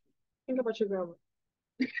 Yep. Think about your grandma.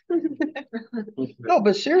 No,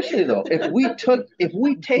 but seriously though, if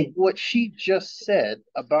we take what she just said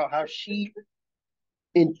about how she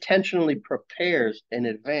intentionally prepares in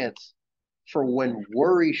advance for when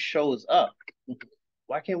worry shows up.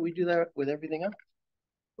 Why can't we do that with everything else?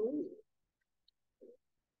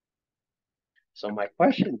 So my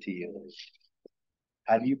question to you is,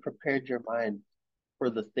 have you prepared your mind for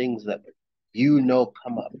the things that you know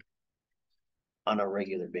come up on a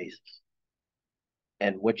regular basis?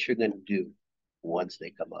 And what you're going to do once they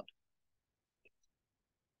come up?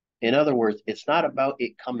 In other words, it's not about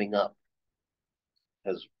it coming up.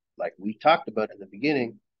 Because like we talked about in the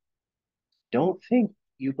beginning, don't think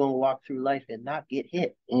you're going to walk through life and not get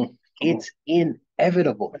hit. It's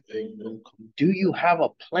inevitable. Do you have a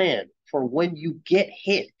plan for when you get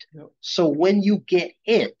hit? So when you get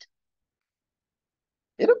hit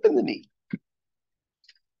up in the knee,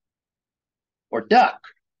 or duck,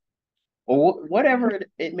 or whatever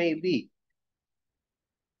it may be.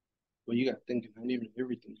 Well, you got to think not even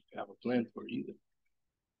everything you have a plan for either.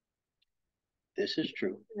 This is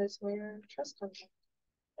true. That's where trust comes in.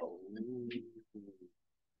 Oh.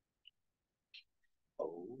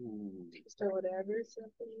 So whatever is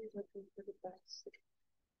happening, looking for the best.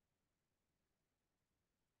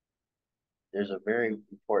 There's a very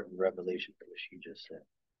important revelation for what she just said.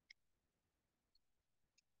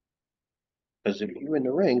 Because if you're in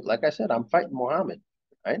the ring, like I said, I'm fighting Muhammad.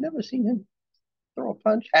 I ain't never seen him throw a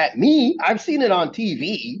punch at me. I've seen it on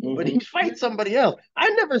TV, but he fights somebody else.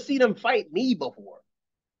 I've never seen him fight me before.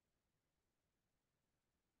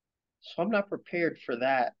 So I'm not prepared for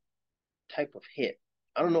that type of hit.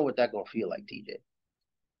 I don't know what that's going to feel like, TJ.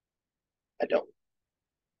 I don't.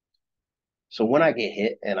 So when I get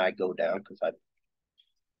hit and I go down, because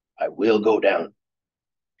I will go down,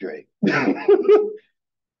 Drake.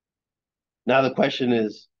 Now the question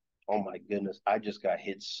is, oh my goodness, I just got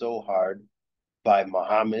hit so hard by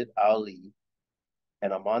Muhammad Ali,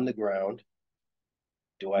 and I'm on the ground.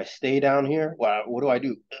 Do I stay down here? Well, what do I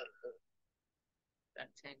do? That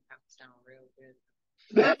 10 counts down real good.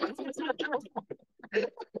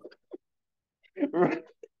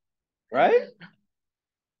 Right?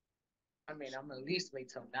 I mean, I'm at least wait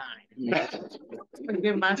till 9.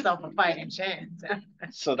 Give myself a fighting chance.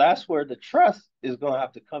 So that's where the trust is going to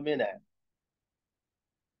have to come in at.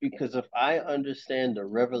 Because if I understand the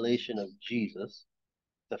revelation of Jesus,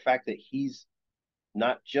 the fact that he's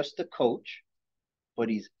not just a coach, but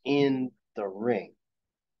he's in the ring.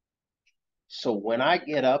 So when I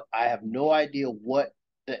get up, I have no idea what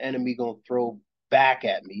the enemy going to throw back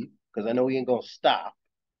at me, because I know he ain't going to stop.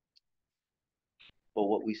 But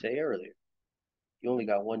what we say earlier, you only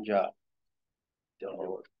got one job.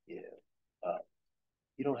 You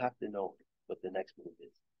don't have to know what the next move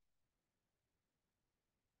is.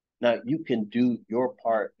 Now you can do your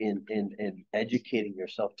part in educating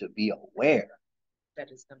yourself to be aware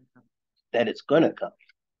that it's gonna come. That it's gonna come.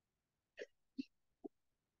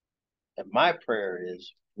 And my prayer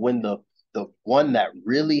is when the one that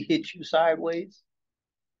really hits you sideways,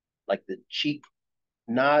 like the cheek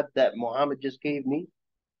nod that Muhammad just gave me.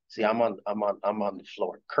 See, I'm on the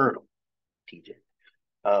floor, Colonel TJ.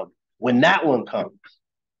 When that one comes,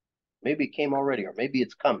 maybe it came already, or maybe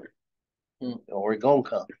it's coming, or it gonna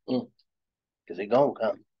come, because it gonna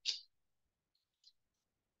come.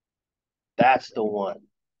 That's the one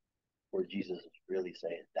where Jesus is really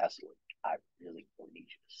saying, that's what I really need you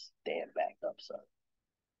to stand back up, son.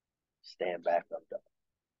 Stand back up, though.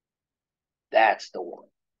 That's the one.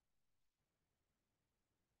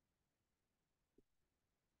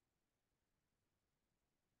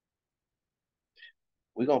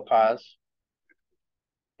 We're going to pause.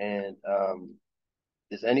 And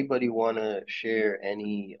does anybody want to share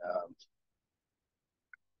any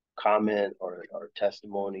comment or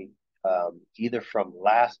testimony, either from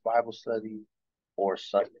last Bible study or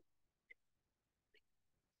Sunday?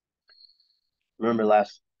 Remember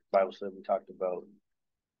last Bible study we talked about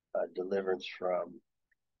deliverance from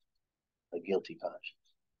a guilty conscience.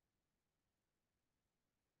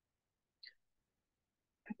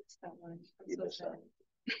 I missed that one. You I'm missed so that.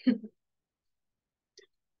 sorry.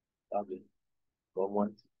 All good. Going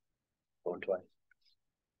once, going twice.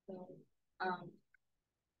 So,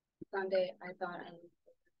 Sunday I thought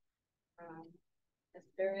a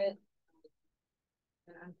spirit,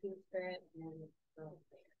 an unclean spirit, and so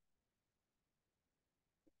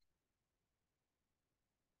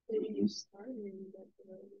Did you start reading that?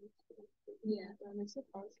 yeah, That makes a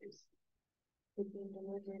process. With being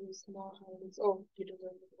delivered in small houses. Oh, you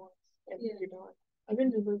delivered once and you're not. I've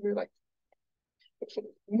been delivered like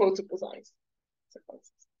multiple times.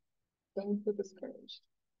 Don't feel discouraged.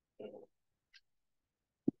 As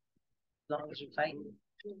long as you're fighting.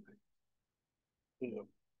 You know,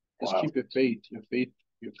 just keep your faith.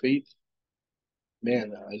 Your faith.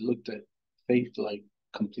 Man, I looked at faith like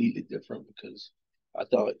completely different because I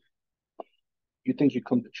thought you think you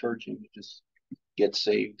come to church and you just get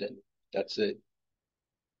saved and that's it.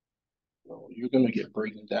 No, you're gonna get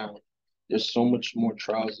breaking down. There's so much more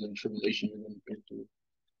trials and tribulation you're gonna go through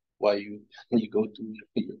while you go through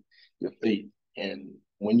your faith. And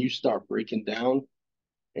when you start breaking down,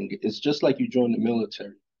 and it's just like you join the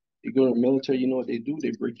military. You go to the military, you know what they do?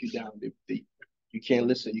 They break you down. They you can't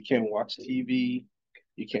listen, you can't watch TV,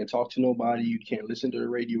 you can't talk to nobody, you can't listen to the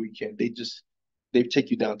radio, you can't. They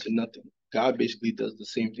take you down to nothing. God basically does the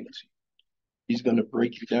same thing to you. He's gonna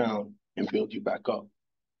break you down and build you back up.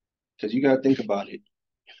 Because you gotta think about it.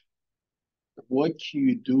 What can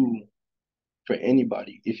you do for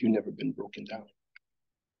anybody if you've never been broken down?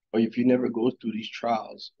 Or if you never go through these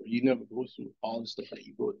trials, or you never go through all the stuff that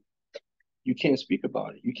you go through, you can't speak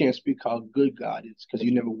about it. You can't speak how good God is because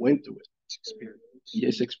you never went through it. It's experience.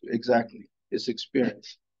 Yes, exactly. It's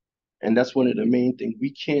experience. And that's one of the main things.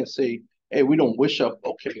 We can't say, hey, we don't wish up,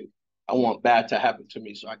 okay, I want bad to happen to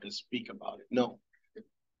me so I can speak about it. No.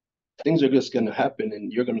 Things are just going to happen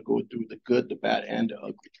and you're going to go through the good, the bad, and the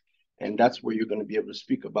ugly. And that's where you're going to be able to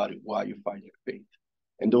speak about it while you're fighting your faith.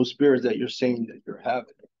 And those spirits that you're saying that you're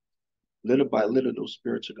having, little by little, those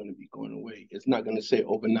spirits are going to be going away. It's not going to say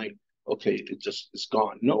overnight, okay, it's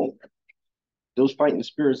gone. No. Those fighting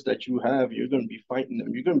spirits that you have, you're going to be fighting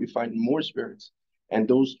them. You're going to be fighting more spirits. And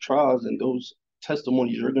those trials and those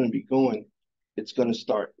testimonies are going to be going. It's going to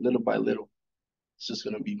start little by little. It's just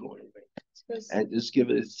going to be going away. And just give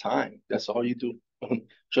it its time. That's all you do.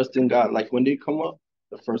 Trust in God. Like when they come up,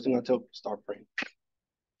 the first thing I tell people, start praying.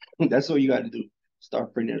 That's all you got to do.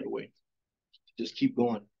 Start praying it away. Just keep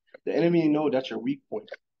going. The enemy know that's your weak point.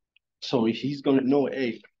 So he's going to know,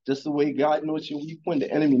 hey, just the way God knows your weak point,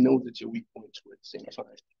 the enemy knows that your weak point too at the same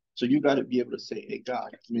time. So you got to be able to say, hey, God,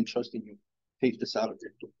 I'm entrusting you. Take this out of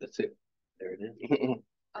it. That's it. There it is.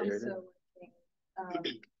 Also,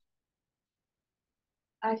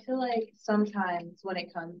 I feel like sometimes when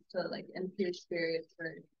it comes to like impure spirits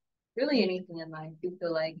or really anything in life, we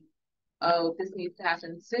feel like, oh, this needs to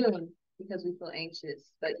happen soon because we feel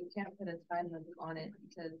anxious, but you can't put a time limit on it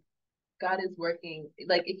because God is working.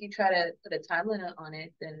 Like if you try to put a time limit on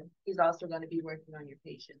it, then He's also going to be working on your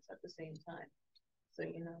patience at the same time. So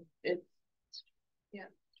it's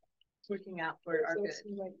working out for our good.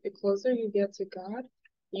 Like the closer you get to God,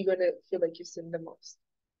 you're gonna feel like you sin the most.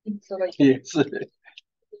 So like yes.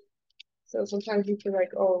 So sometimes you feel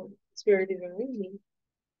like, oh, Spirit didn't leave me,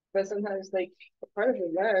 but sometimes like a part of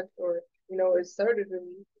it left, or it started to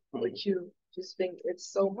leave, but you just think it's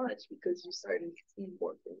so much because you started to see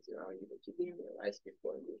more things around you that you didn't realize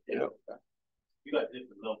before. You got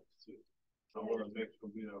different levels too. So I want to make sure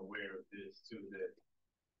we are aware of this too, that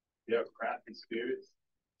there are crafty spirits.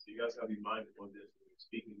 So you guys gotta be mindful of this when you're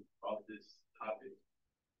speaking about this topic.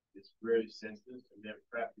 It's very sensitive, and there are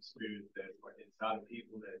crafty spirits that are inside of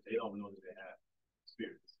people that they don't know that they have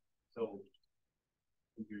spirits. So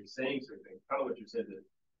when you're saying certain things, kind of what you said, that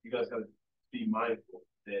you guys gotta be mindful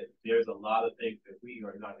that there's a lot of things that we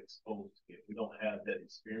are not exposed to. We don't have that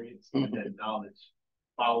experience and that knowledge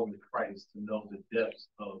following Christ to know the depths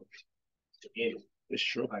of the enemy. It's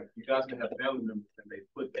true. Like you guys can have family members and they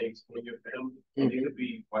put things in your family, and it could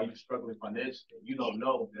be while you're struggling financially. You don't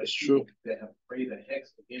know that it's true. That have prayed a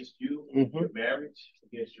hex against you, your marriage,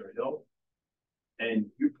 against your health, and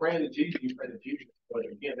you praying to Jesus. You pray to Jesus, but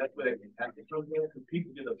again, that's where that can happen. Because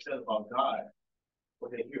people get upset about God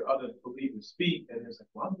when they hear other believers speak, and it's like,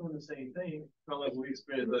 well, I'm doing the same thing. Kind of like we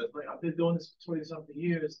experienced last night. I've been doing this for 20-something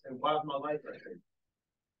years, and why is my life like that?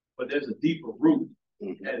 But there's a deeper root.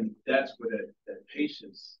 And that's where that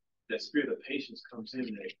patience, that spirit of patience comes in.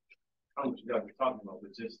 That I don't know what you guys are talking about,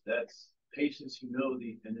 but just that's patience,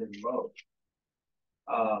 humility, and then love.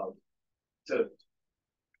 To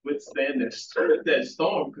withstand that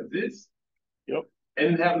storm, because it's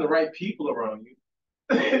and having the right people around you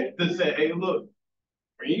to say, hey, look,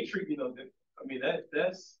 when you treat I mean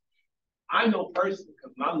that's I know personally,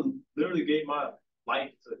 because I literally gave my life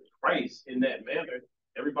to Christ in that manner.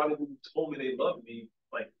 Everybody who told me they loved me,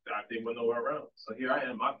 like they went nowhere around. So here I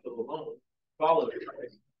am, I feel alone, following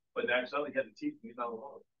Christ. But actually, had to teach me not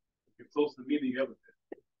alone. You're closer to me than you ever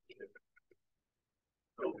been.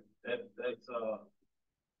 So that's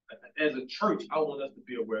as a church, I want us to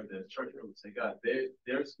be aware of that. Church members say, God,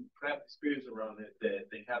 there's some crafty spirits around it that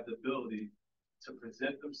they have the ability to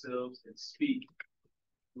present themselves and speak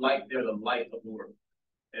like they're the light of the world.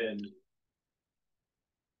 And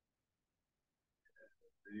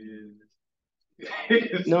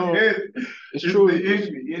no, it's true.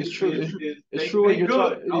 It's true. It's true. You're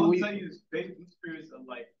talking. I'll tell you, these spirits are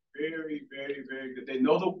like very, very, very good. They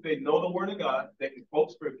know the word of God. They can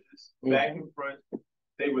quote scriptures back and front.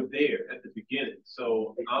 They were there at the beginning.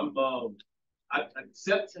 So I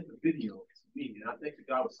accepted the video to me, and I think the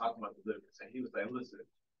guy was talking about deliverance, and he was like, "Listen,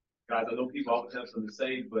 guys, I know people always have something to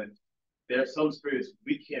say, but there's some spirits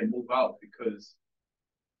we can't move out because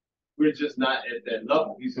we're just not at that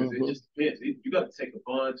level." He says it just depends. You got to take a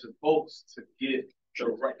bunch of folks to get the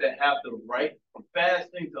right, that have the right from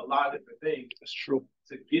fasting to a lot of different things. That's true.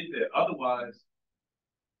 To get there. Otherwise,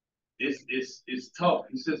 it's tough.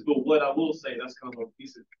 He says, but what I will say, that's kind of what he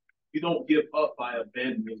said, you don't give up by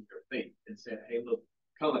abandoning your faith and saying, hey, look,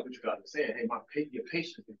 kind of like what you guys are saying, hey, your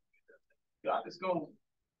patience, God, it's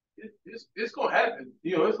gonna happen.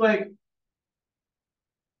 You know, it's like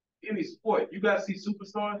any sport. You guys see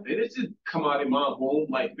superstars, they didn't just come out in my womb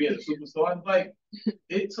like being a superstar. It's like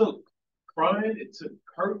it took crying, it took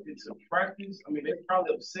hurt, it took practice. I mean, they're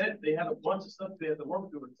probably upset. They had a bunch of stuff they had to work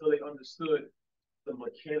through until they understood the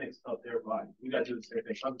mechanics of their body. We got to do the same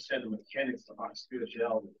thing. Understand the mechanics of our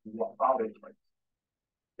spirituality. What about it? Like,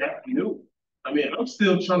 that new. I mean, I'm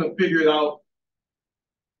still trying to figure it out.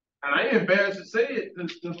 And I ain't embarrassed to say it,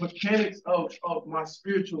 the mechanics of my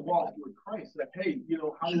spiritual walk with Christ. Like, hey, you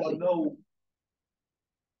know, how do I know?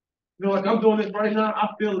 You know, like I'm doing this right now, I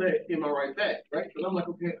feel that in my right back, right? But I'm like,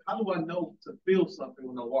 okay, how do I know to feel something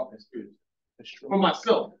when I walk in spiritual? For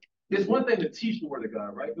myself. It's one thing to teach the word of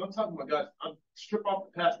God, right? But I'm talking about God, I'm strip off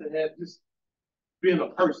the pastor hat, just being a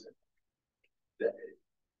person.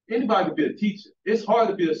 Anybody can be a teacher. It's hard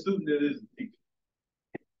to be a student that is a teacher.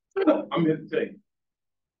 I'm here to tell you.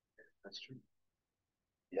 That's true.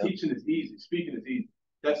 Yep. Teaching is easy. Speaking is easy.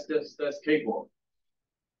 That's cakewalk.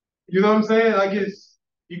 You know what I'm saying? Like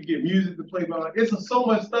you can get music to play by. Like it's so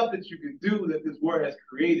much stuff that you can do that this word has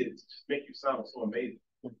created to just make you sound so amazing.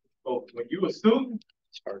 But when you're a student,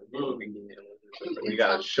 you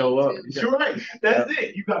gotta show up. You're right. That's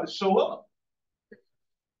it. You gotta show up.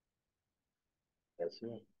 That's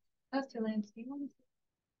it. Pastor Lance, do you want to?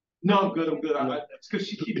 No, I'm good. I'm good. It's because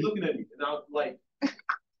she keeps looking at me, and I'm like.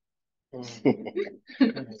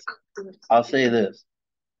 I'll say this.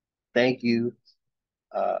 Thank you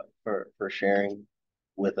for sharing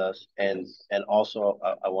with us, and also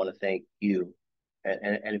I want to thank you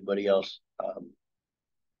and anybody else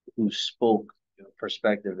who spoke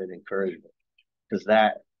perspective and encouragement, because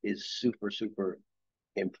that is super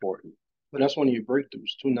important. But that's one of your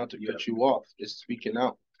breakthroughs too, not to cut you off, is speaking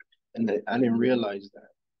out. And I didn't realize that.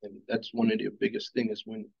 And that's one of the biggest things is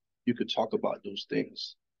when you could talk about those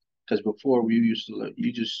things. Because before we used to,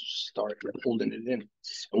 you just start holding it in.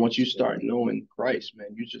 And once you start knowing Christ,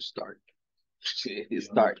 man, you just start,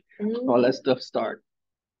 all that stuff start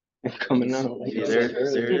coming out. There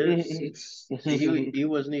it is. He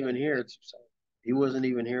wasn't even here. He wasn't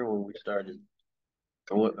even here when we started.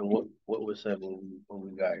 And what was said when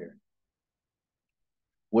we got here?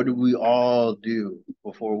 What did we all do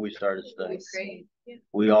before we started studying? We prayed. Yeah.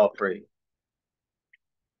 We all prayed.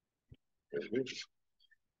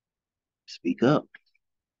 Speak up.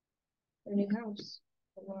 In your house,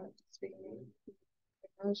 a lot. Speaking of,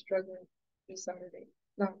 I was struggling this Saturday,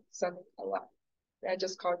 not Sunday, a lot. I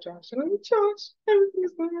just called Josh, and I'm like, Josh,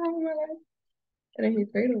 everything's going wrong in my life. And then he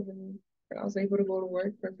prayed over me, and I was able to go to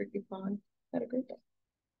work perfectly fine. Had a great day.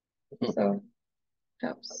 So,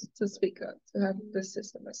 helps to speak up, to have the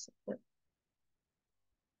system as support.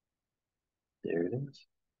 There it is.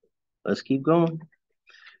 Let's keep going.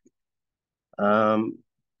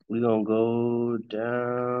 We're gonna go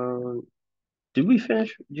down. Did we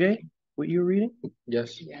finish, Jay? What you were reading?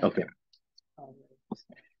 Yes. Yeah. Okay.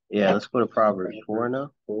 Yeah, let's go to Proverbs 4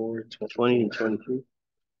 now. 20 and 23.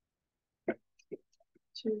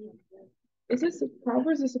 Is this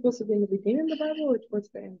Proverbs is supposed to be in the beginning of the Bible or towards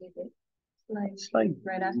the end of it? It's like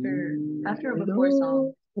right after or before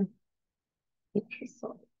Psalm.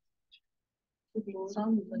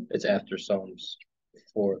 It's after Psalms,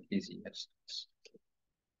 before Ecclesiastes.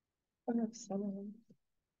 I have some of them.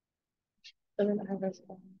 I don't have as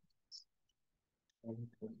well.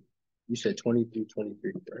 You said 20 through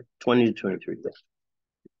 23, right? 20 to 23.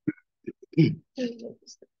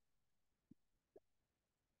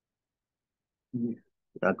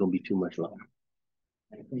 Not gonna be too much longer.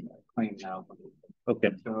 I think I claim now.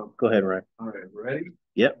 Okay. So, Go ahead, Ryan. all right, ready?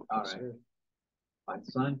 Yep. All right. My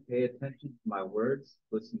son, pay attention to my words,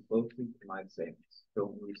 listen closely to my sayings.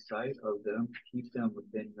 Don't lose sight of them, keep them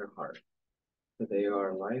within your heart. For they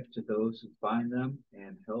are life to those who find them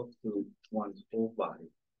and health to one's whole body.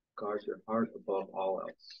 Guard your heart above all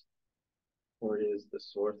else, for it is the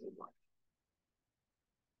source of life.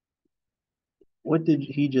 What did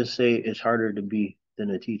he just say is harder to be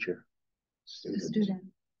than a teacher?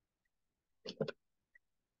 Student.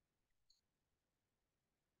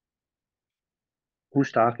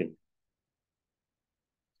 Who's talking?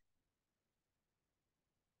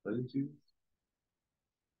 What did you?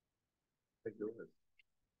 Take yours.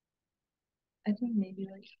 I think maybe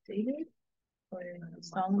like David or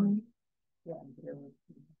Solomon. Yeah.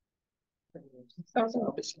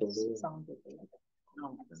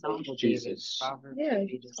 Jesus. Yeah,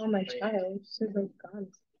 oh my child. She's like God.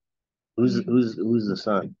 Who's the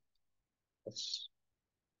son? It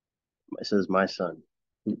says my son.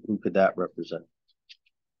 Who could that represent?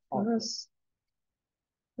 Us.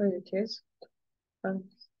 Or your kids.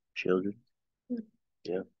 Children.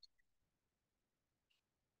 Yeah.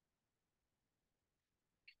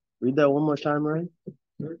 Read that one more time, Ryan.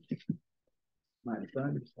 My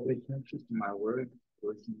son, pay attention to my word,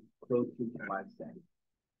 listen closely to my saying.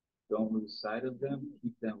 Don't lose sight of them,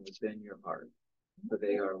 keep them within your heart. For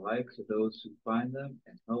they are life to those who find them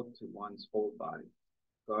and health to one's whole body.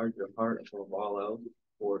 Guard your heart above all else,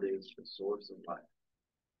 for it is the source of life.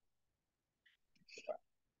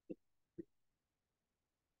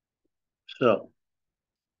 So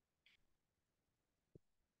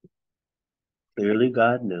clearly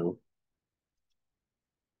God knew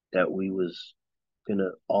that we was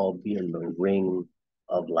gonna all be in the ring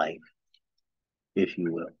of life, if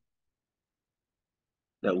you will.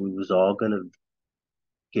 That we was all gonna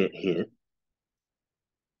get hit.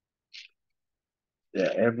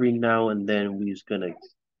 That every now and then we was gonna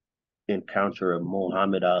encounter a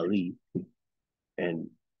Muhammad Ali, and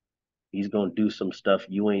he's gonna do some stuff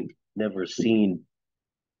you ain't never seen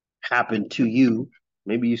happen to you.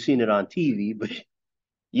 Maybe you've seen it on TV, but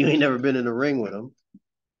you ain't never been in the ring with him,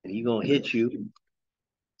 and he gonna hit you,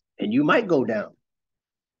 and you might go down.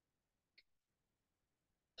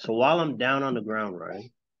 So while I'm down on the ground, right,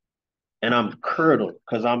 and I'm curdled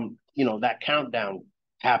because I'm, that countdown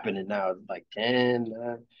happening now, like 10,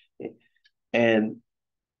 9, and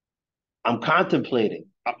I'm contemplating.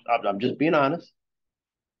 I'm just being honest.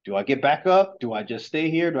 Do I get back up? Do I just stay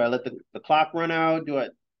here? Do I let the clock run out?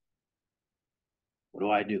 What do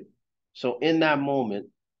I do? So in that moment,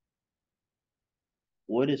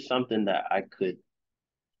 what is something that I could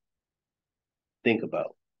think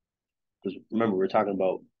about? Because remember, we're talking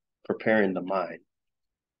about preparing the mind.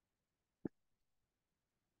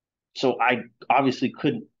 So I obviously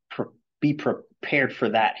couldn't be prepared for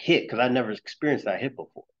that hit because I never experienced that hit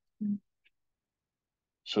before. Mm-hmm.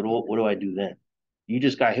 So what do I do then? You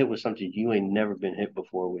just got hit with something you ain't never been hit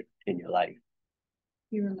before with in your life.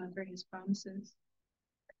 You remember his promises.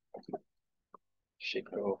 Shake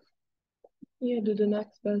it off. Yeah, do the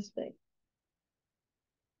next best thing.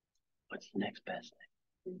 What's the next best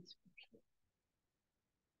thing?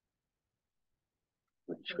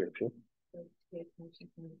 With scripture.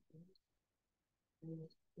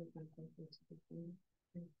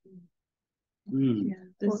 Yeah,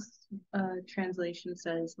 this translation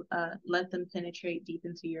says, let them penetrate deep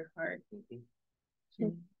into your heart.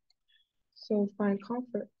 So find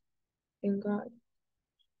comfort in God.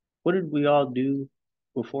 What did we all do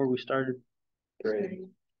before we started? Pray.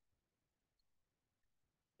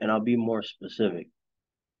 And I'll be more specific.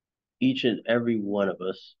 Each and every one of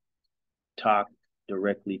us talked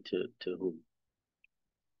directly to whom?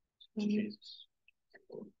 Jesus.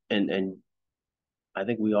 And I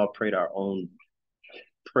think we all prayed our own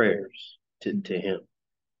prayers to him.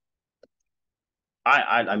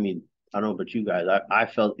 I mean, I don't know about you guys. I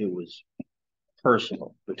felt it was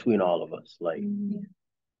personal between all of us. Like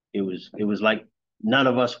it was like none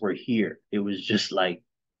of us were here. It was just like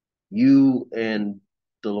you and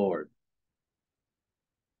the Lord.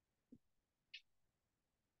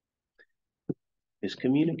 Is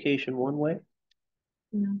communication one way?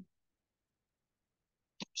 No.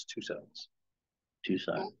 It's two sides. Two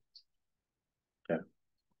sides. Okay.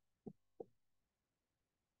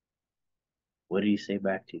 What did he say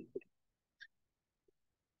back to you?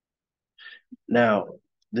 Now,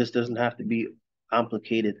 this doesn't have to be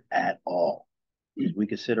complicated at all. We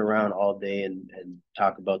could sit around all day and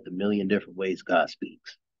talk about the million different ways God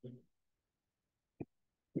speaks.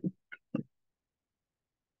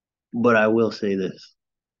 But I will say this.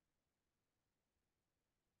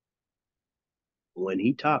 When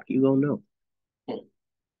he talk, you gonna know.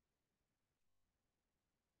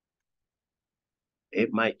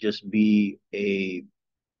 It might just be a,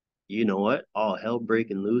 you know what, all hell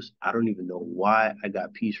breaking loose. I don't even know why I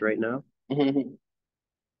got peace right now.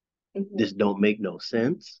 This don't make no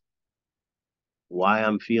sense. Why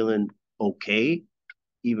I'm feeling okay,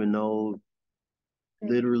 even though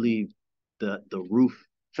literally the roof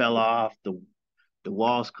fell off, the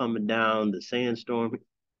walls coming down, the sandstorm.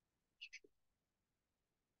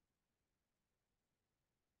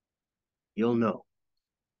 you'll know.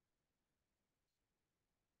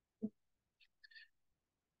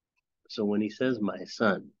 So when he says my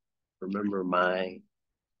son, remember my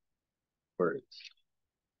words.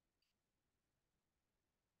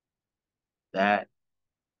 That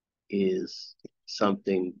is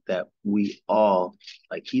something that we all,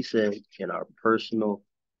 like he said, in our personal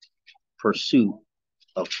pursuit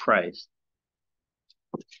of Christ,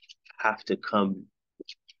 have to come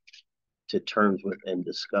to terms with and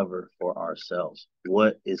discover for ourselves.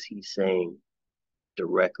 What is he saying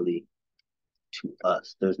directly to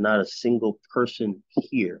us? There's not a single person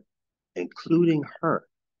here, including her,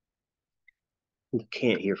 who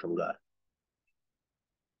can't hear from God.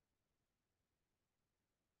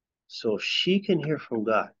 So if she can hear from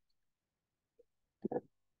God,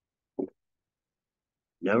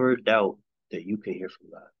 never doubt that you can hear from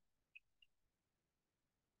God.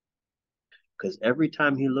 Because every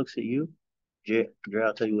time he looks at you, Jay,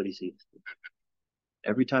 I'll tell you what he sees.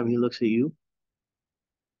 Every time he looks at you,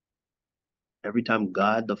 every time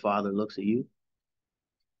God the Father looks at you,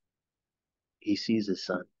 he sees his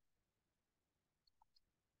son.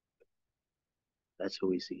 That's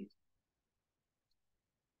who he sees.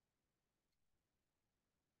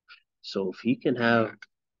 So if he can have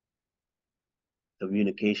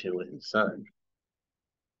communication with his son,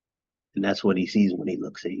 and that's what he sees when he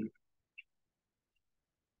looks at you,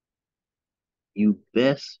 you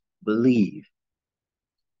best believe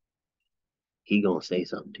he gonna say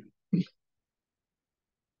something to you.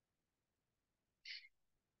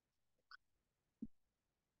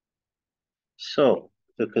 So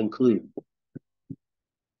to conclude,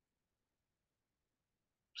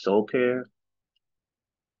 soul care,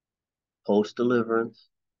 post deliverance,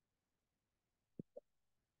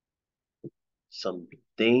 some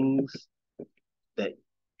things that,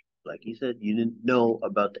 like he said, you didn't know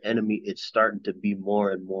about the enemy, it's starting to be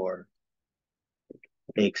more and more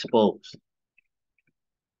exposed.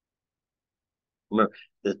 Remember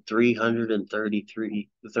the 30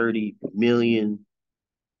 million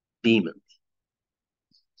demons.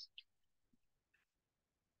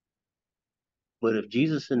 But if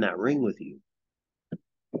Jesus is in that ring with you,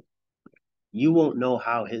 you won't know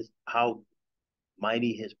how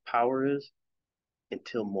mighty his power is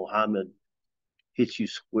until Muhammad hits you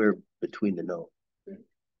square between the nose.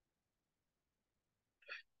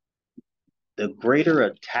 The greater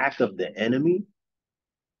attack of the enemy,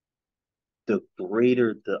 the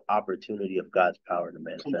greater the opportunity of God's power to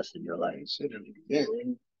manifest in your life. Say it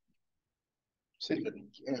again. Say it again.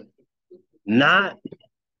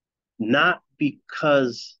 Not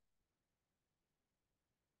because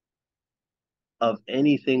of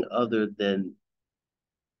anything other than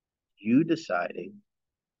you deciding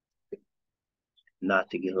not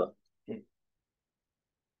to give up.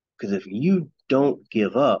 Because if you don't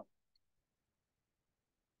give up,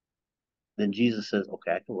 then Jesus says,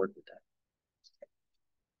 okay, I can work with that.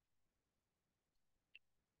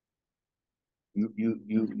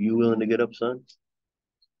 You willing to get up, son?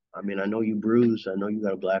 I mean, I know you bruised. I know you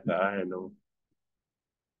got a black eye. I know.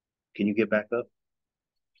 Can you get back up?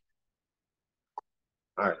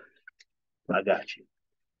 All right, I got you.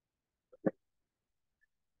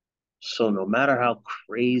 So no matter how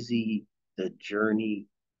crazy the journey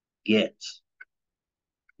gets,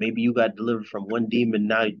 maybe you got delivered from one demon.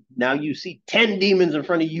 Now you see 10 demons in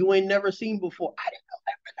front of you ain't never seen before. I didn't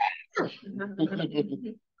know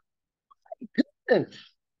that.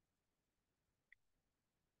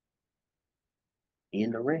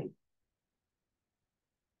 In the ring.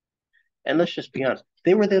 And let's just be honest,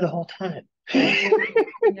 they were there the whole time.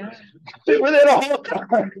 Yeah. They were there the whole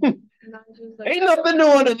time. Ain't nothing new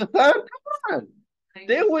under the sun. Come on.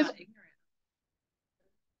 There was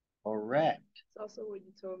correct. It's also what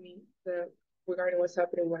you told me that regarding what's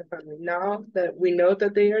happening with my family. Now that we know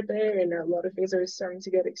that they are there and a lot of things are starting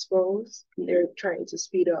to get exposed, they're trying to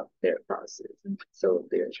speed up their process. So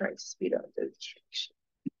they're trying to speed up the destruction.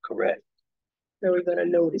 Correct. Then we're gonna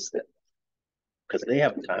notice that. Because they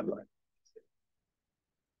have a timeline.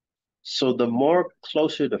 So the more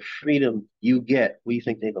closer to freedom you get, what do you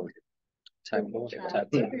think they're going to do?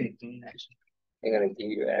 They're gonna give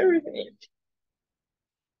you everything.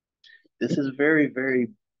 This is very, very,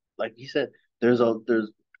 like you said,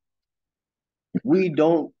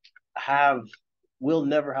 we'll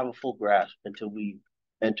never have a full grasp until we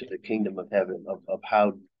enter the kingdom of heaven of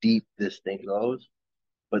how deep this thing goes.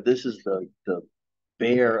 But this is the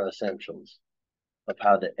bare essentials of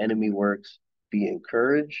how the enemy works. Be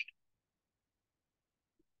encouraged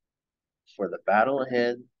for the battle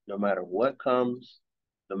ahead, no matter what comes,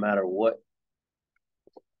 no matter what.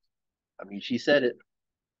 I mean, she said it,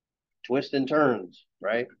 twists and turns,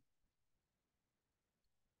 right?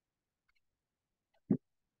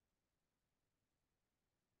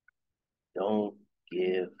 Don't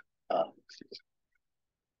give up.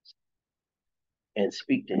 And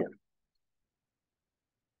speak to him.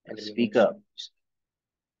 And speak up.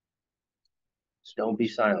 Don't be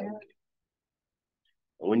silent.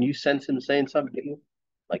 When you sense him saying something to you,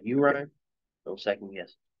 like you, Ryan, don't second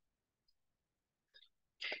guess.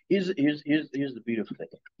 Here's the beautiful thing.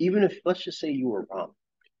 Even if, let's just say you were wrong,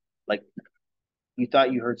 like you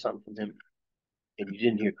thought you heard something from him and you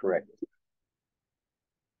didn't hear correctly.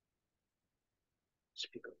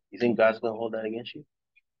 Speak up. You think God's gonna hold that against you?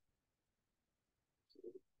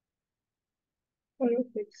 I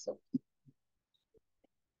don't think so.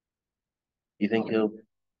 You think he'll?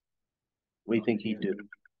 What do you think he'd do?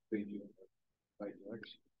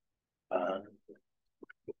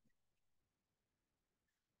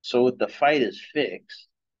 So if the fight is fixed,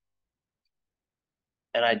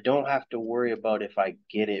 and I don't have to worry about if I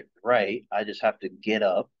get it right, I just have to get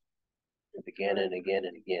up again and again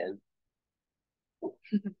and again.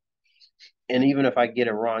 And even if I get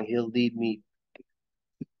it wrong, he'll lead me.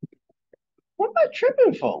 What am I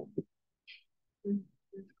tripping for? You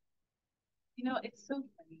know, it's so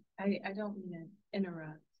funny. I don't mean to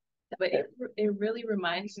interrupt, but it really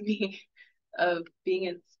reminds me of being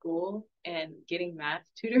in school and getting math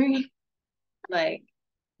tutoring. Like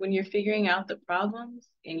when you're figuring out the problems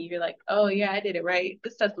and you're like, oh yeah, I did it right.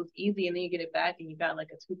 This test was easy, and then you get it back and you got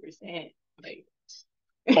like a 2%. Like,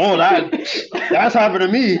 oh, that's happened to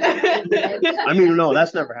me. I mean, no,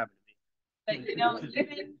 that's never happened to me. But you know,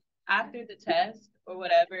 even after the test or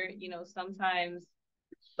whatever, you know, sometimes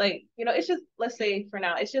like, you know, it's just, let's say for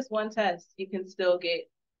now, it's just one test. You can still get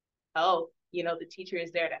help. You know, the teacher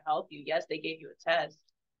is there to help you. Yes, they gave you a test,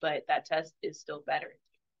 but that test is still better.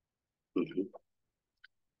 Mm-hmm.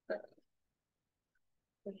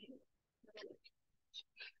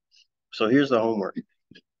 So here's the homework,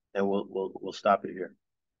 and we'll stop it here.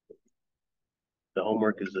 The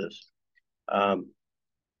homework is this. Sorry,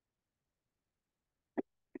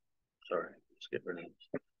 let's get rid of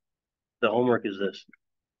this. The homework is this.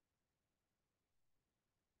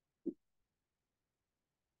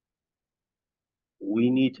 We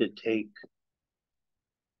need to take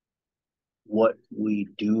what we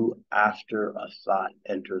do after a thought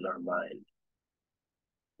enters our mind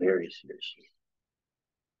very seriously.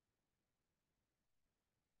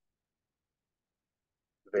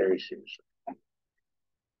 Very seriously.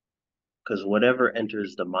 Because whatever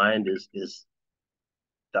enters the mind is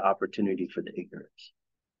the opportunity for the ignorance,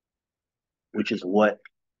 which is what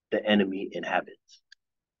the enemy inhabits.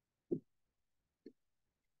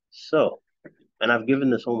 So, and I've given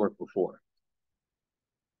this homework before.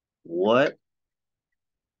 What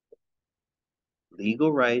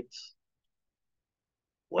legal rights,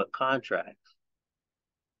 what contracts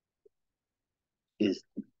is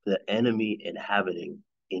the enemy inhabiting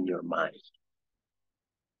in your mind?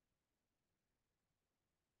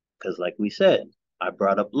 Because like we said, I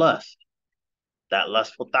brought up lust. That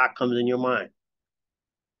lustful thought comes in your mind.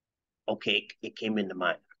 Okay, it came into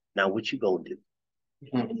mind. Now what you gonna do?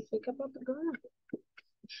 Think about the girl.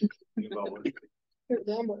 Think about what? Your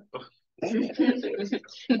grandma.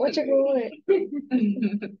 What you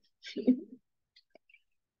going?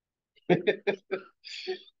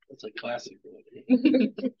 That's a classic.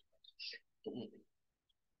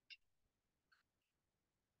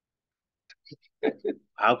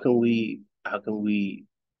 How can we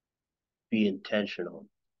be intentional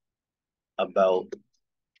about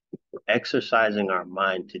exercising our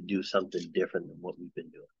mind to do something different than what we've been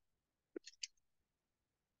doing?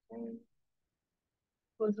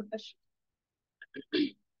 What was the question?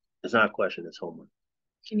 It's not a question, it's homework.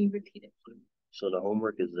 Can you repeat it, please? So the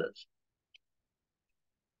homework is this.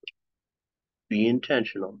 Be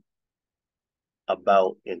intentional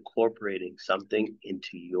about incorporating something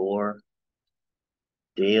into your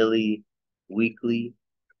daily, weekly,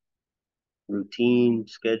 routine,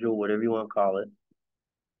 schedule, whatever you want to call it,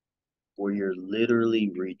 where you're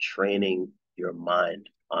literally retraining your mind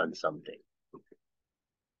on something.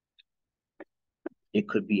 It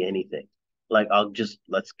could be anything. Like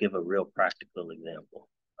let's give a real practical example.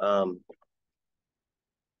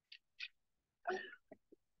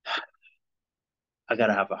 I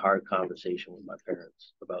gotta have a hard conversation with my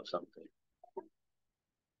parents about something.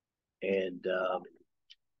 And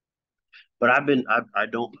but I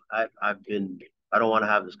don't want to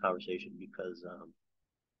have this conversation because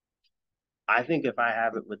I think if I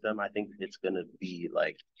have it with them, I think it's gonna be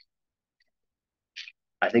like,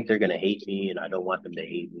 I think they're gonna hate me, and I don't want them to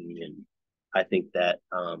hate me, and I think that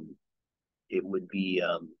it would be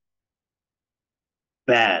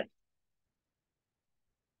bad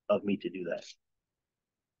of me to do that.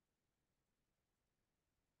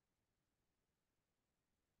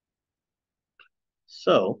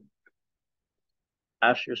 So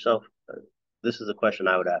ask yourself, this is a question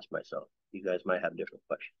I would ask myself. You guys might have different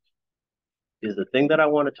questions. Is the thing that I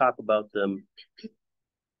want to talk about them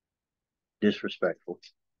disrespectful?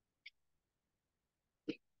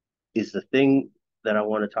 Is the thing that I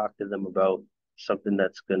want to talk to them about something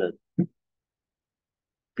that's going to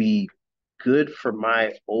be good for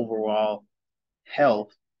my overall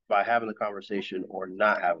health by having the conversation or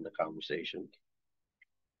not having the conversation?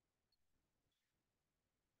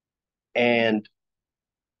 And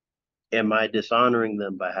am I dishonoring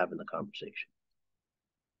them by having the conversation?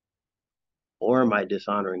 Or am I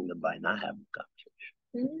dishonoring them by not having the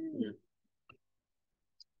conversation?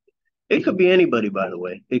 It could be anybody, by the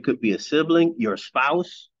way. It could be a sibling, your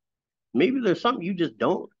spouse. Maybe there's something you just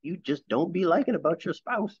don't be liking about your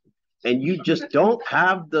spouse. And you just don't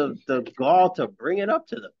have the gall to bring it up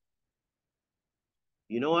to them.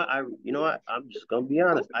 You know what? I'm just gonna be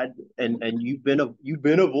honest. And you've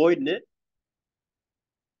been avoiding it.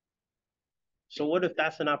 So what if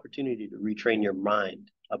that's an opportunity to retrain your mind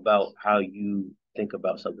about how you think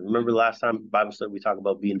about something? Remember last time Bible study we talked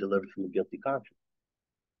about being delivered from a guilty conscience.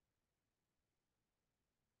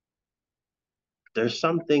 There's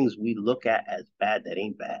some things we look at as bad that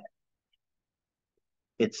ain't bad.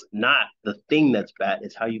 It's not the thing that's bad,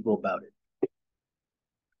 it's how you go about it.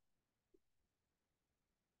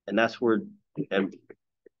 And that's where, and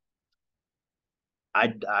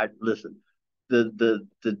I listen, the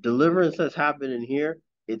deliverance that's happening here,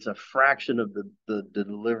 it's a fraction of the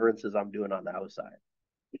deliverances I'm doing on the outside.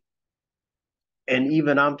 And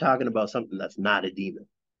even I'm talking about something that's not a demon.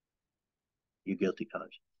 Your guilty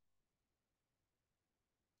conscience.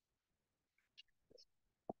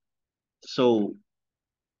 So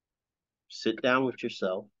sit down with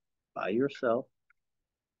yourself, by yourself,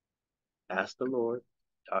 ask the Lord,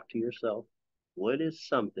 talk to yourself. What is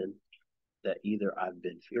something that either I've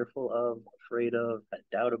been fearful of, afraid of, had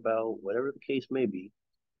doubt about, whatever the case may be,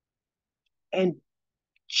 and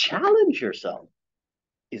challenge yourself.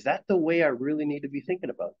 Is that the way I really need to be thinking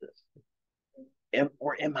about this?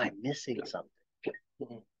 Or am I missing something?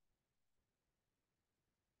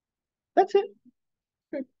 That's it.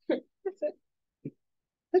 That's it.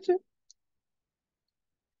 That's it.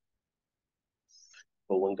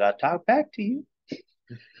 But when God talked back to you,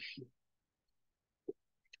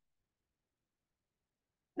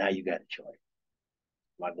 now you got a choice.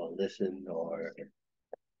 Am I going to listen or...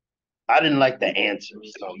 I didn't like the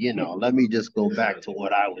answers, so let me just go back to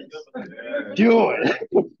what I was doing.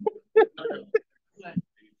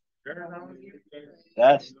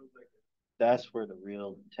 That's where the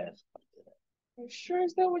real test comes in. Are you sure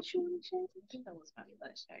is that what you want to change? That was my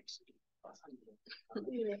flesh, actually.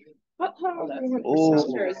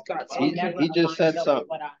 He just said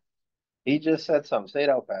something. He just said something. Say it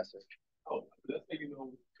out, Pastor. Oh, let's take it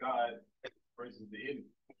on God versus the enemy.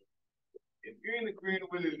 If you're in agreement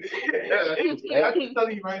with it, I can tell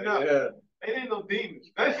you right now, it ain't no demons.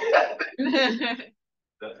 That's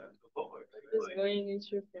the Lord. It's going into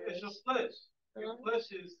your flesh. It's your flesh. Your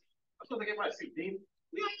flesh is. I'm supposed to get my see demons.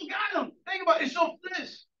 We all got them. Think about it. It's your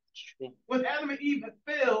flesh. When Adam and Eve had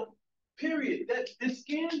failed, period. That's the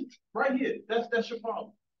skin right here. That's your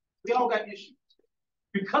problem. We all got issues.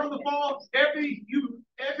 Because of the fall, every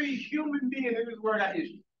human being in this world got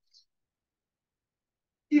issues.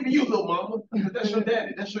 Even you, little mama. That's your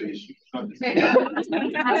daddy. That's your issue.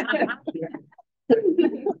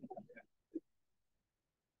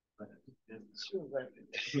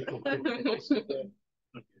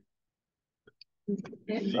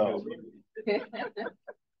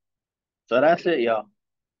 So that's it, y'all.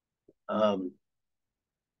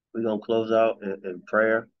 We're gonna close out in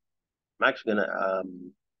prayer. I'm actually gonna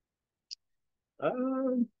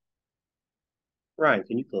Ryan,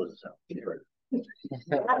 can you close us out?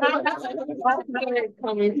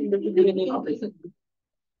 Coming from the beginning.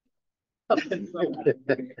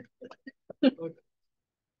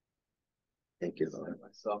 Thank you, Lord.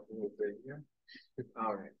 Myself a little bit here.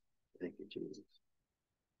 All right. Thank you, Jesus.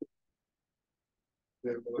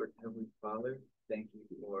 Dear Lord, Heavenly Father, thank you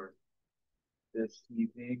for this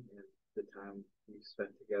evening and the time we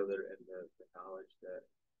spent together and the knowledge that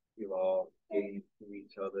you've all gained through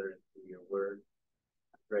each other and through your word.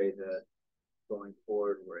 I pray that going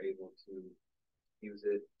forward, we're able to use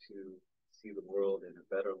it to see the world in a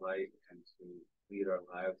better light and to lead our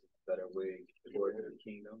lives in a better way toward your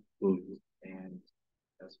kingdom. Mm-hmm. And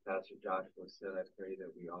as Pastor Joshua said, I pray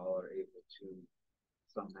that we all are able to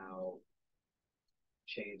somehow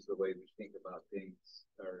change the way we think about things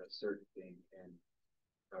or a certain thing, and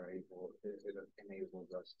it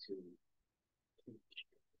enables us to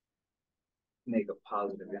make a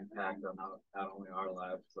positive impact on not only our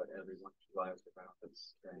lives, but everyone's lives around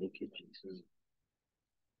us. And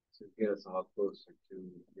to get us all closer to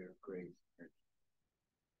your grace.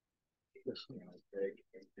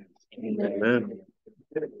 Amen.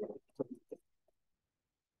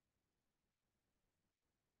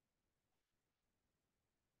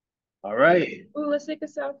 All right. Ooh, let's take a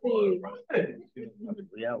selfie.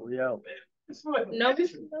 We out. We out. No,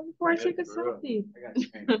 before I take a selfie.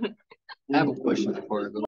 I have a question before I go.